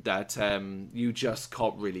game that you just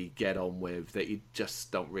can't really get on with, that you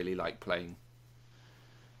just don't really like playing?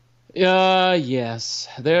 Yes.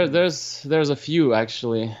 There's a few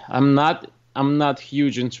actually. I'm not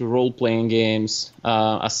huge into role-playing games,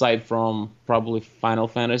 aside from probably Final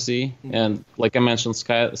Fantasy and like I mentioned,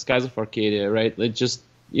 Skies of Arcadia, right? It just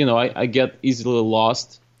I get easily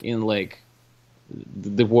lost in like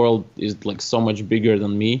the world is like so much bigger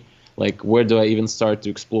than me. Like where do I even start to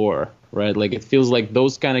explore, right? Like it feels like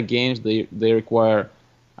those kind of games they require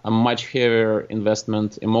a much heavier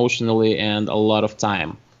investment emotionally and a lot of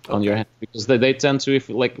time on your Okay. hand because they tend to, if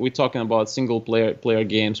like we're talking about single player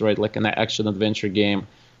games, right, like an action adventure game,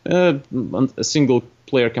 a single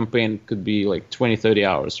player campaign could be like 20-30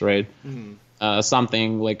 hours, right?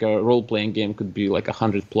 Something like a role playing game could be like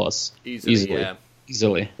 100 plus Easily,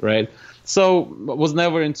 easily, yeah. right? So was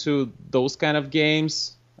never into those kind of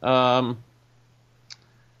games. What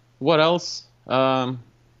else? I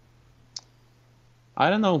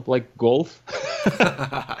don't know, like golf.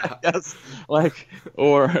 Yes, like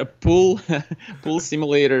or pool pool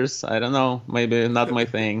simulators. I don't know, maybe not my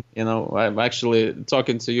thing. I'm actually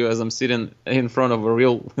talking to you as I'm sitting in front of a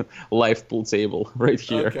real life pool table right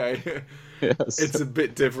here. Okay. Yes, It's a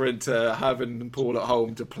bit different to having pool at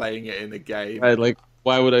home to playing it in a game. right. Like,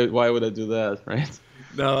 why would I do that, right?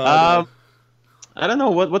 No, I know. Um, I don't know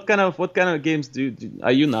what kind of games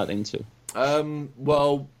are you not into?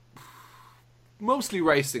 Well, mostly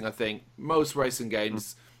racing, I think. Most racing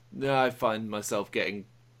games, I find myself getting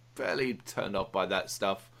fairly turned off by that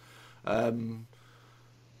stuff. And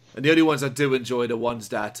the only ones I do enjoy are the ones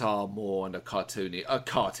that are more on the cartoon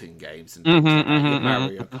games and things like that. Your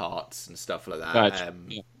Mario Karts and stuff like that. Gotcha.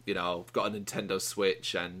 Yeah. I've got a Nintendo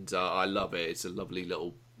Switch and I love it. It's a lovely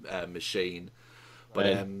little machine. But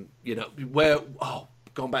Right.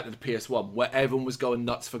 going back to the PS1, where everyone was going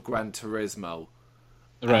nuts for Gran Turismo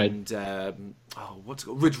Right. and what's it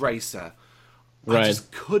called? Ridge Racer. I Right.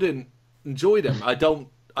 just couldn't enjoy them. I don't.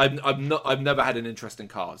 I'm not. I've never had an interest in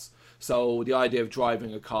cars. So the idea of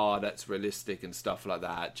driving a car that's realistic and stuff like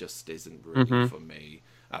that just isn't really for me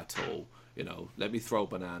at all. Let me throw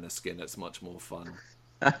banana skin. That's much more fun.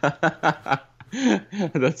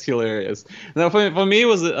 That's hilarious. Now, for me, it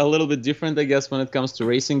was a little bit different, I guess, when it comes to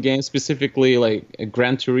racing games. Specifically, like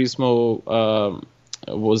Gran Turismo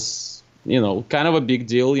was, kind of a big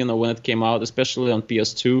deal, when it came out, especially on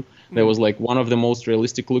PS2. That was like one of the most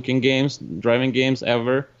realistic looking driving games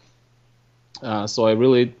ever. So I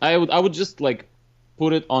would just like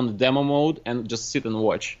put it on the demo mode and just sit and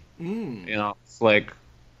watch. It's like,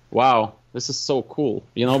 wow, this is so cool.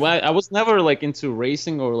 But I was never like into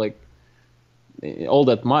racing or like all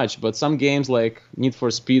that much, but some games like Need for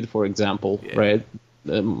Speed, for example, Yeah. right?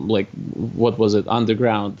 Like what was it?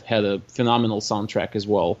 Underground had a phenomenal soundtrack as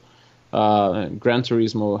well. Gran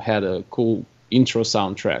Turismo had a cool intro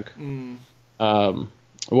soundtrack.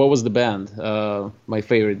 What was the band? My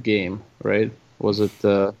favorite game, right? Was it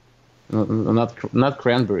not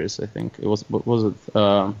Cranberries? I think it was. What was it?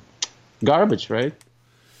 Garbage, right?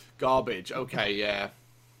 Garbage. Okay, yeah.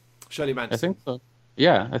 Shirley I Manson. think so.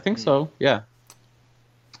 Yeah, I think so. Yeah.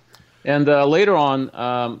 And later on,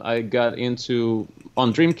 I got into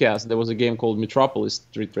on Dreamcast. There was a game called Metropolis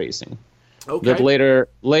Street Racing that Okay.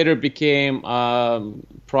 later became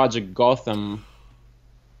Project Gotham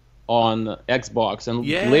on Xbox, and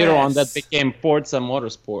later on that Yes. became Forza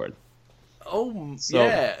Motorsport. Oh, So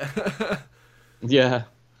yeah. yeah,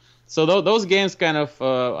 so those games kind of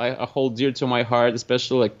I hold dear to my heart,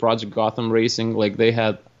 especially like Project Gotham Racing. Like they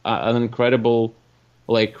had an incredible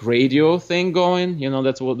like radio thing going.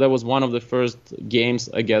 That was one of the first games,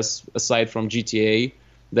 I guess, aside from GTA,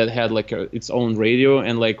 that had like its own radio.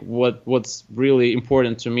 And like what's really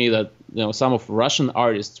important to me, that some of Russian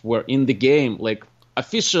artists were in the game, like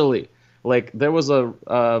officially. Like there was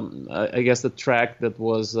I guess, a track that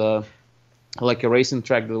was like a racing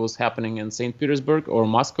track that was happening in St. Petersburg or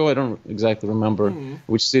Moscow. I don't exactly remember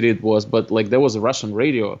which city it was, but like there was a Russian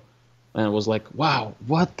radio, and it was like, wow,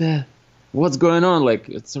 what's going on? Like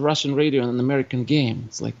it's a Russian radio in an American game.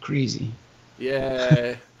 It's like crazy.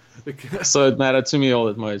 Yeah. So it mattered to me all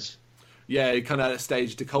that much. Yeah, kind of at that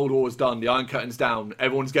stage, the Cold War's done, the Iron Curtain's down,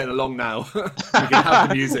 everyone's getting along now. We can have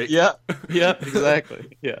the music. Yeah, yeah,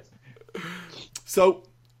 exactly. Yeah. So,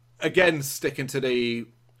 again, sticking to the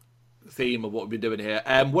theme of what we've been doing here,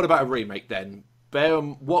 what about a remake then?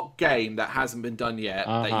 What game that hasn't been done yet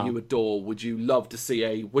that you adore would you love to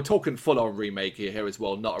see we're talking full-on remake here as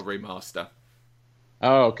well, not a remaster?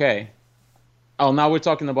 Oh, okay. Oh, now we're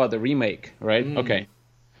talking about the remake, right? Okay.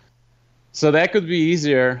 So that could be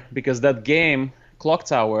easier because that game, Clock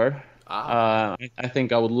Tower, I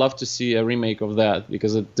think I would love to see a remake of that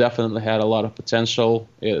because it definitely had a lot of potential.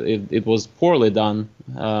 It was poorly done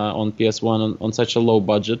on PS1 on such a low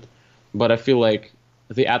budget. but I feel like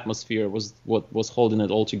the atmosphere was what was holding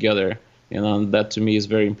it all together. And that to me is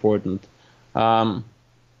very important. Um,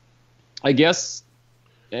 I guess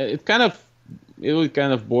it was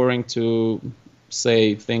kind of boring to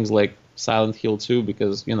say things like Silent Hill 2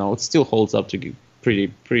 because it still holds up to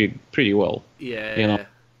pretty well. Yeah.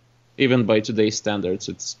 Even by today's standards,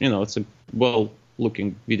 it's a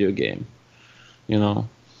well-looking video game. You know.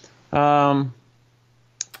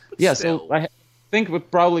 Yeah, Still. so I think we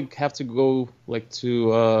probably have to go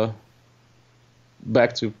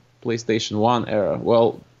back to PlayStation 1 era.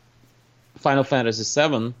 Well, Final Fantasy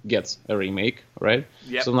VII gets a remake, right?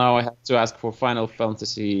 Yep. So now I have to ask for Final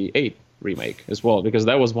Fantasy VIII remake as well, because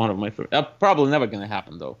that was one of my probably never going to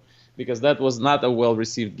happen, though, because that was not a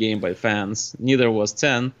well-received game by fans. Neither was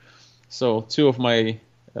 10. So two of my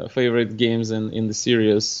favorite games in the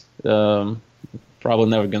series, probably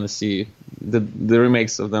never going to see the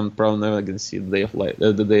remakes of them. Probably never going to see the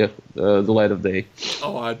light of day.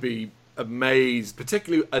 Oh, I'd be amazed.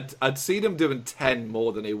 Particularly, I'd see them doing 10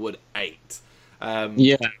 more than they would 8.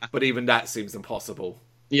 Yeah, but even that seems impossible.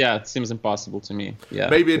 Yeah, it seems impossible to me. Yeah,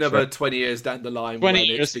 maybe another 20 years down the line 20 when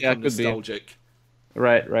years, it's become could nostalgic. Be.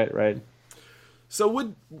 Right.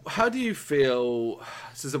 So, how do you feel?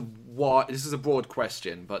 This is a broad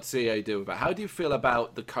question, but see how you do with it. How do you feel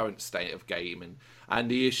about the current state of gaming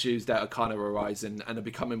and the issues that are kind of arising and are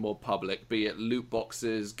becoming more public, be it loot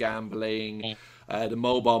boxes, gambling, the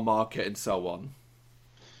mobile market, and so on?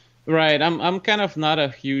 Right, I'm kind of not a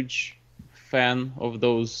huge fan of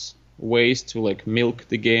those ways to milk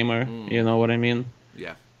the gamer. You know what I mean?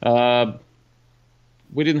 Yeah.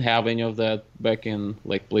 We didn't have any of that back in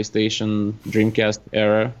PlayStation, Dreamcast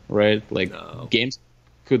era, right? No. Games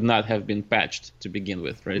could not have been patched to begin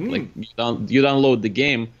with, right? You download the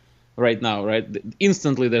game right now, right?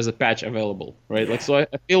 Instantly there's a patch available, right? Yeah. So I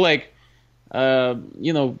feel like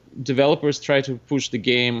developers try to push the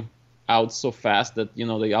game out so fast that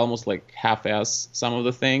they almost half-ass some of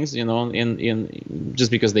the things, in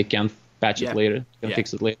just because they can't patch it later,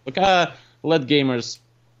 fix it later. Let gamers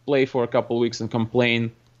play for a couple of weeks and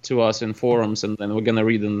complain to us in forums, and then we're gonna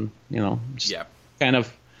read and kind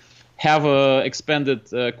of have a expanded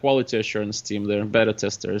quality assurance team. They're beta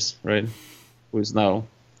testers, right? Who's now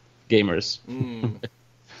gamers.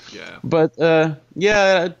 Yeah. But I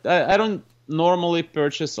don't normally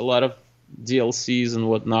purchase a lot of DLCs and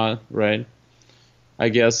whatnot, right? I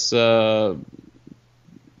guess the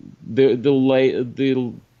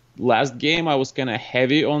last game I was kind of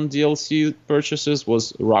heavy on DLC purchases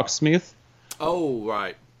was Rocksmith. Oh,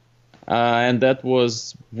 right. And that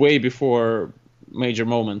was way before Major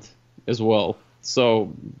Moment as well.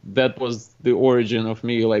 So that was the origin of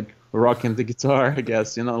me rocking the guitar, I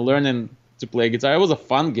guess, learning to play guitar. It was a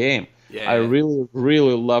fun game. Yeah. I really,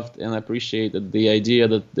 really loved and appreciated the idea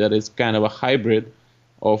that it's kind of a hybrid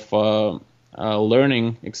of a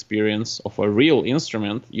learning experience of a real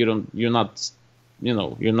instrument. You're not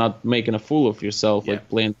making a fool of yourself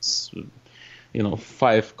playing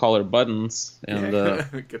 5 color buttons and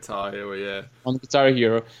Guitar Hero, on Guitar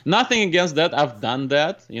Hero. Nothing against that. I've done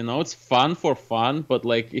that. It's fun for fun, but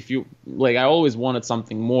if you I always wanted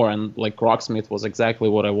something more, and Rocksmith was exactly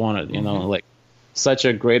what I wanted. Such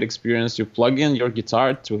a great experience. You plug in your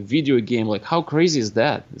guitar to a video game. How crazy is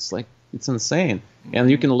that? It's insane.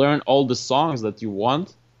 And you can learn all the songs that you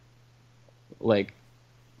want,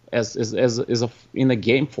 as in a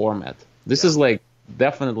game format. This is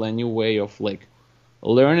definitely a new way of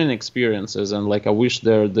learning experiences, and I wish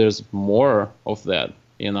there's more of that.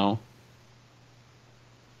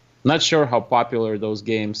 Not sure how popular those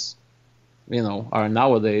games are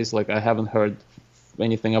nowadays. I haven't heard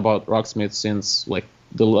anything about Rocksmith since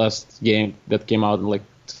the last game that came out in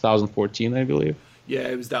 2014, I believe. Yeah,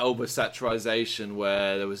 it was that oversaturation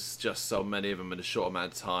where there was just so many of them in a short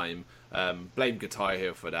amount of time. Blame Guitar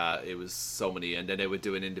Hero for that. It was so many, and then they were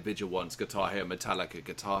doing individual ones: Guitar Hero, Metallica,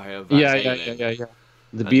 Guitar Hero, Van Halen.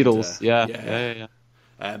 The Beatles, yeah.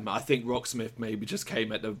 I think Rocksmith maybe just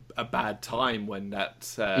came at a bad time when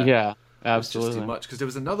that absolutely was just too much, because there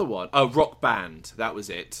was another one. Oh, Rock Band, that was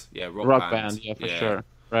it. Yeah, Rock Band, for sure.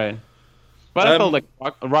 Right. But I felt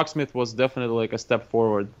Rocksmith was definitely a step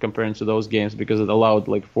forward comparing to those games, because it allowed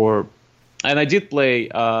for, and I did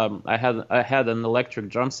play. I had an electric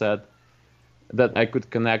drum set that I could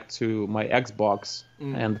connect to my Xbox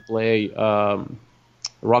and play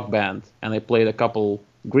Rock Band, and I played a couple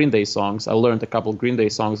Green Day songs. I learned a couple Green Day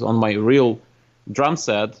songs on my real drum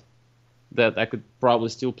set that I could probably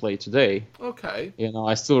still play today. Okay.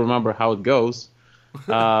 I still remember how it goes.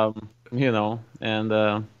 And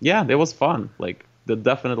it was fun.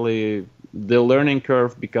 Definitely the learning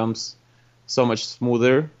curve becomes so much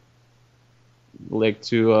smoother like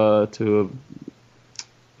to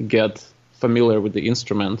get familiar with the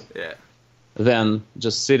instrument Yeah. than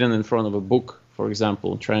just sitting in front of a book, for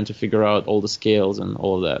example, trying to figure out all the scales and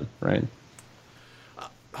all of that, right?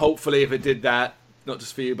 Hopefully, if it did that, not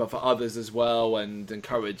just for you, but for others as well, and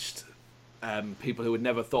encouraged people who had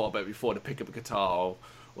never thought about it before to pick up a guitar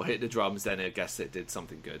or hit the drums, then I guess it did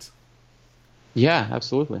something good. Yeah,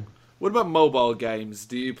 absolutely. What about mobile games?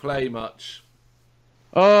 Do you play much?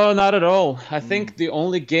 Oh, not at all. I think the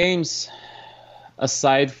only games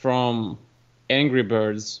aside from Angry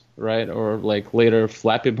Birds, right, or like later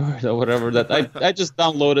Flappy Bird or whatever, that I just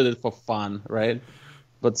downloaded it for fun, right?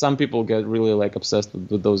 But some people get really like obsessed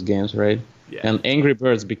with those games, right? Yeah. And Angry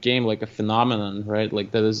Birds became like a phenomenon, right?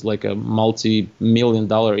 Like that is like a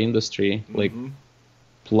multi-million-dollar industry, like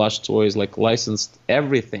plush toys, like licensed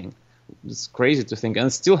everything. It's crazy to think, and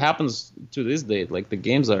it still happens to this day. Like the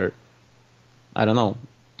games are, I don't know,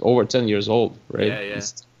 over 10 years old, right? Yeah, yeah.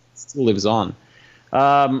 It still lives on.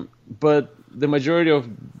 But the majority of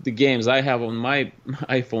the games I have on my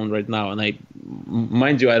iPhone right now, and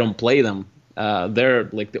mind you, I don't play them. They're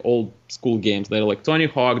like the old school games. They're like Tony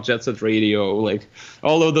Hawk, Jet Set Radio, like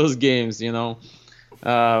all of those games, you know.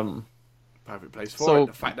 Perfect place for it.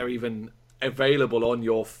 The fact they're even available on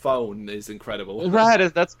your phone is incredible.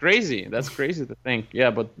 Right, that's crazy. That's crazy to think. Yeah,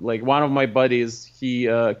 but like one of my buddies, he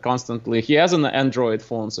has an Android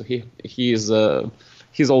phone, so he's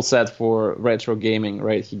all set for retro gaming,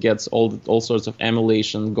 right? He gets all sorts of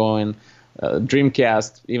emulation going,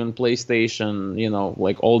 Dreamcast, even PlayStation, you know,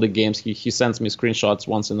 like all the games. He sends me screenshots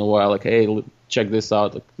once in a while, like, hey, check this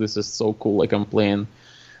out. Like, this is so cool. Like I'm playing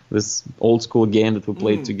this old school game that we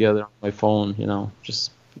played together on my phone, you know, just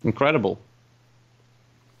incredible.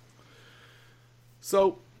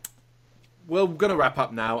 So we're going to wrap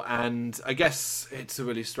up now, and I guess it's a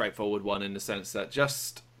really straightforward one in the sense that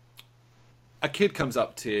just a kid comes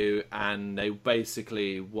up to you and they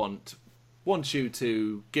basically want you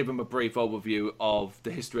to give them a brief overview of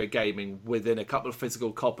the history of gaming within a couple of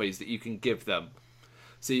physical copies that you can give them.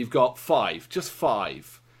 So you've got just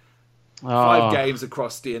five games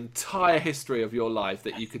across the entire history of your life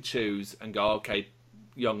that you could choose and go, okay,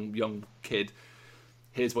 young kid,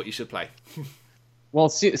 here's what you should play. Well,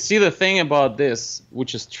 see the thing about this,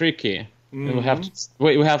 which is tricky, and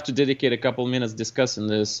we have to dedicate a couple minutes discussing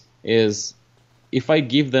this, is if I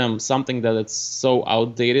give them something that it's so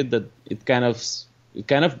outdated that it kind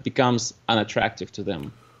of becomes unattractive to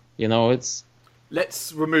them. You know,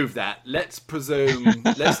 Let's remove that. Let's presume.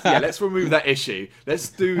 Let's remove that issue. Let's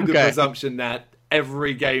do the presumption that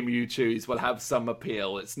every game you choose will have some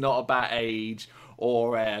appeal. It's not about age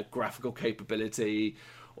or graphical capability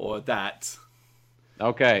or that.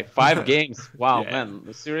 Okay, 5 games. Wow, Yeah.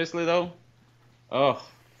 man. Seriously though? Oh,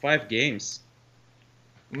 5 games.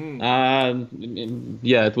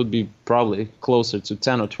 Yeah, it would be probably closer to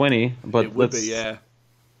 10 or 20, but It would be, yeah.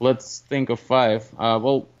 Let's think of 5.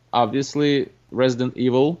 Well, obviously Resident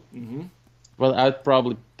Evil. Well, I'd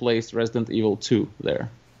probably place Resident Evil 2 there.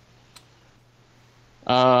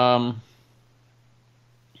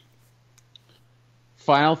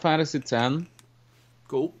 Final Fantasy X.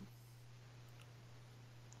 Cool.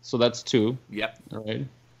 So that's 2. Yep. All right.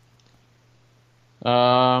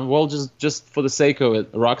 Well, just for the sake of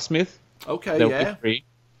it, Rocksmith. Okay, That yeah. would be 3.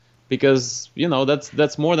 Because, you know,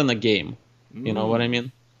 that's more than a game. You know what I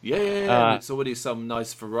mean? Yeah. And it's already some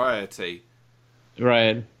nice variety.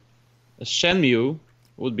 Right. Shenmue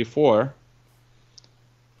would be 4.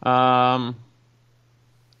 Well,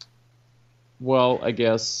 I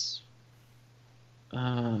guess.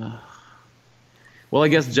 Well, I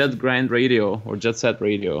guess Jet Grind Radio or Jet Set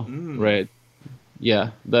Radio, right?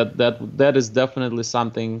 Yeah, that is definitely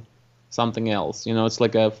something else. You know, it's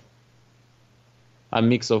like a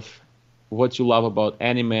mix of what you love about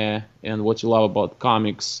anime and what you love about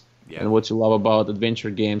comics and what you love about adventure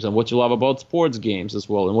games and what you love about sports games as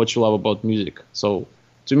well and what you love about music. So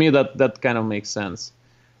to me, that kind of makes sense.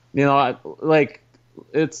 You know,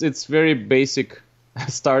 it's very basic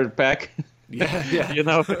starter pack. Yeah. You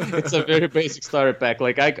know, it's a very basic starter pack.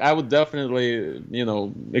 Like I would definitely, you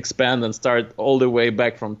know, expand and start all the way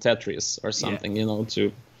back from Tetris or something, you know,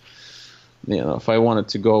 to, you know, if I wanted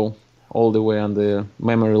to go all the way on the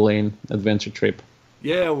memory lane adventure trip.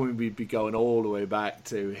 Yeah, we'd be going all the way back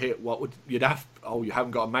to you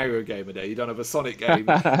haven't got a Mario game a day, you don't have a Sonic game.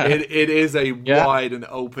 It is a wide and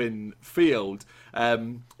open field.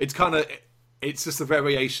 It's just a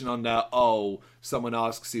variation on that. Someone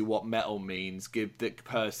asks you what metal means, give the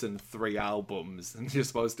person 3 albums, and you're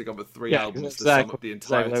supposed to come with 3 albums to sum up the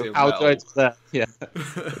entirety of metal. Outright that, yeah,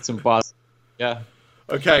 it's impossible. Yeah.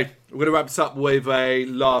 Okay, we're going to wrap this up with a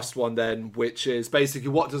last one then, which is basically,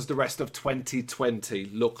 what does the rest of 2020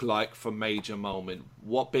 look like for Major Moment?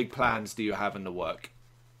 What big plans do you have in the work?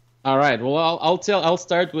 All right. Well, I'll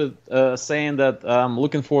start with saying that I'm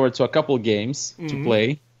looking forward to a couple games to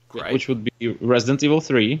play, Great. which would be Resident Evil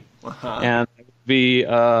 3 and it would be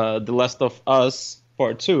The Last of Us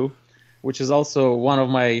Part 2, which is also one of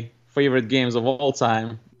my favorite games of all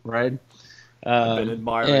time, right? I've been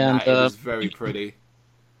admiring that. It was very pretty.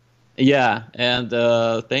 Yeah, and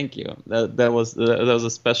thank you. That was a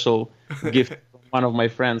special gift from one of my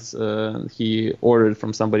friends. He ordered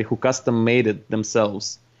from somebody who custom made it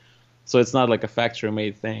themselves, so it's not like a factory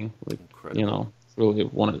made thing. Like, Incredible. really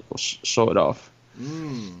wanted to show it off.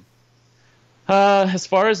 As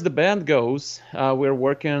far as the band goes, we're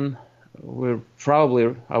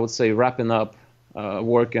probably, I would say, wrapping up our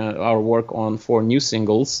work on 4 new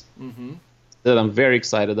singles. That I'm very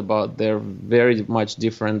excited about. They're very much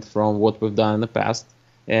different from what we've done in the past,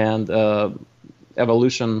 and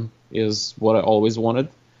evolution is what I always wanted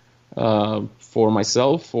for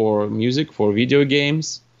myself, for music, for video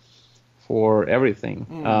games, for everything.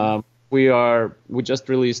 We just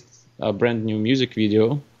released a brand new music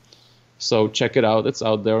video, so check it out. It's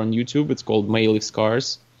out there on YouTube. It's called May Leave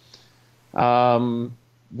Scars. We are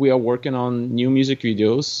working on new music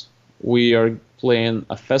videos. We are playing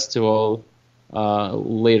a festival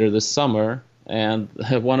later this summer, and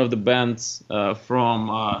one of the bands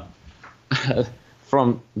from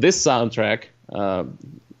from this soundtrack,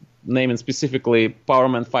 naming specifically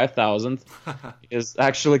Powerman 5000, is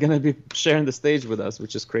actually going to be sharing the stage with us,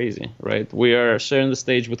 which is crazy, right? We are sharing the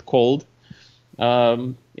stage with Cold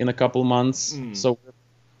in a couple months, so we're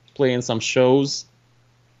playing some shows.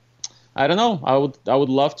 I don't know. I would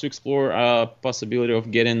love to explore a possibility of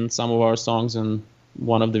getting some of our songs in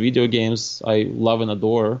one of the video games I love and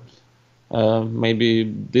adore. Maybe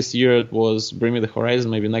this year it was Bring Me the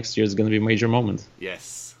Horizon. Maybe next year it's going to be Major Moment.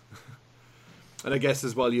 Yes. And I guess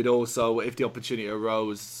as well, you'd also, if the opportunity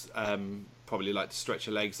arose, probably like to stretch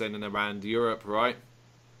your legs in and around Europe, right?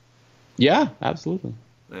 Yeah, absolutely.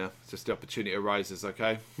 Yeah, just the opportunity arises,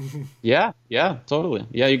 okay? Yeah, totally.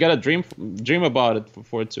 Yeah, you gotta dream about it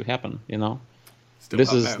for it to happen. Still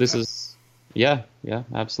This is yeah,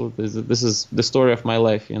 absolutely. This is the story of my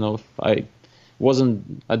life. If I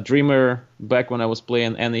wasn't a dreamer back when I was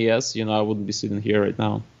playing NES, I wouldn't be sitting here right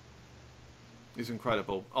now. It's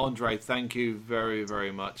incredible. Andrey, thank you very,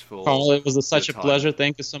 very much for Carl, it was such a time. pleasure.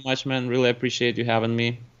 Thank you so much, man. Really appreciate you having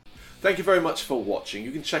me. Thank you very much for watching.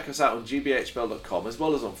 You can check us out on gbhbl.com as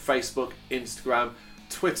well as on Facebook, Instagram,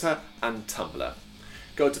 Twitter and Tumblr.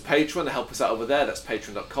 Go to Patreon and help us out over there. That's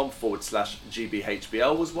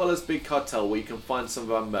patreon.com/GBHBL, as well as Big Cartel, where you can find some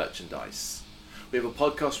of our merchandise. We have a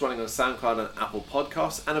podcast running on SoundCloud and Apple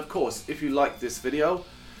Podcasts. And of course, if you like this video,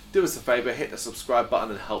 do us a favour, hit the subscribe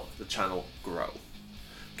button and help the channel grow.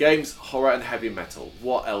 Games, horror and heavy metal.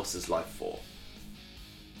 What else is life for?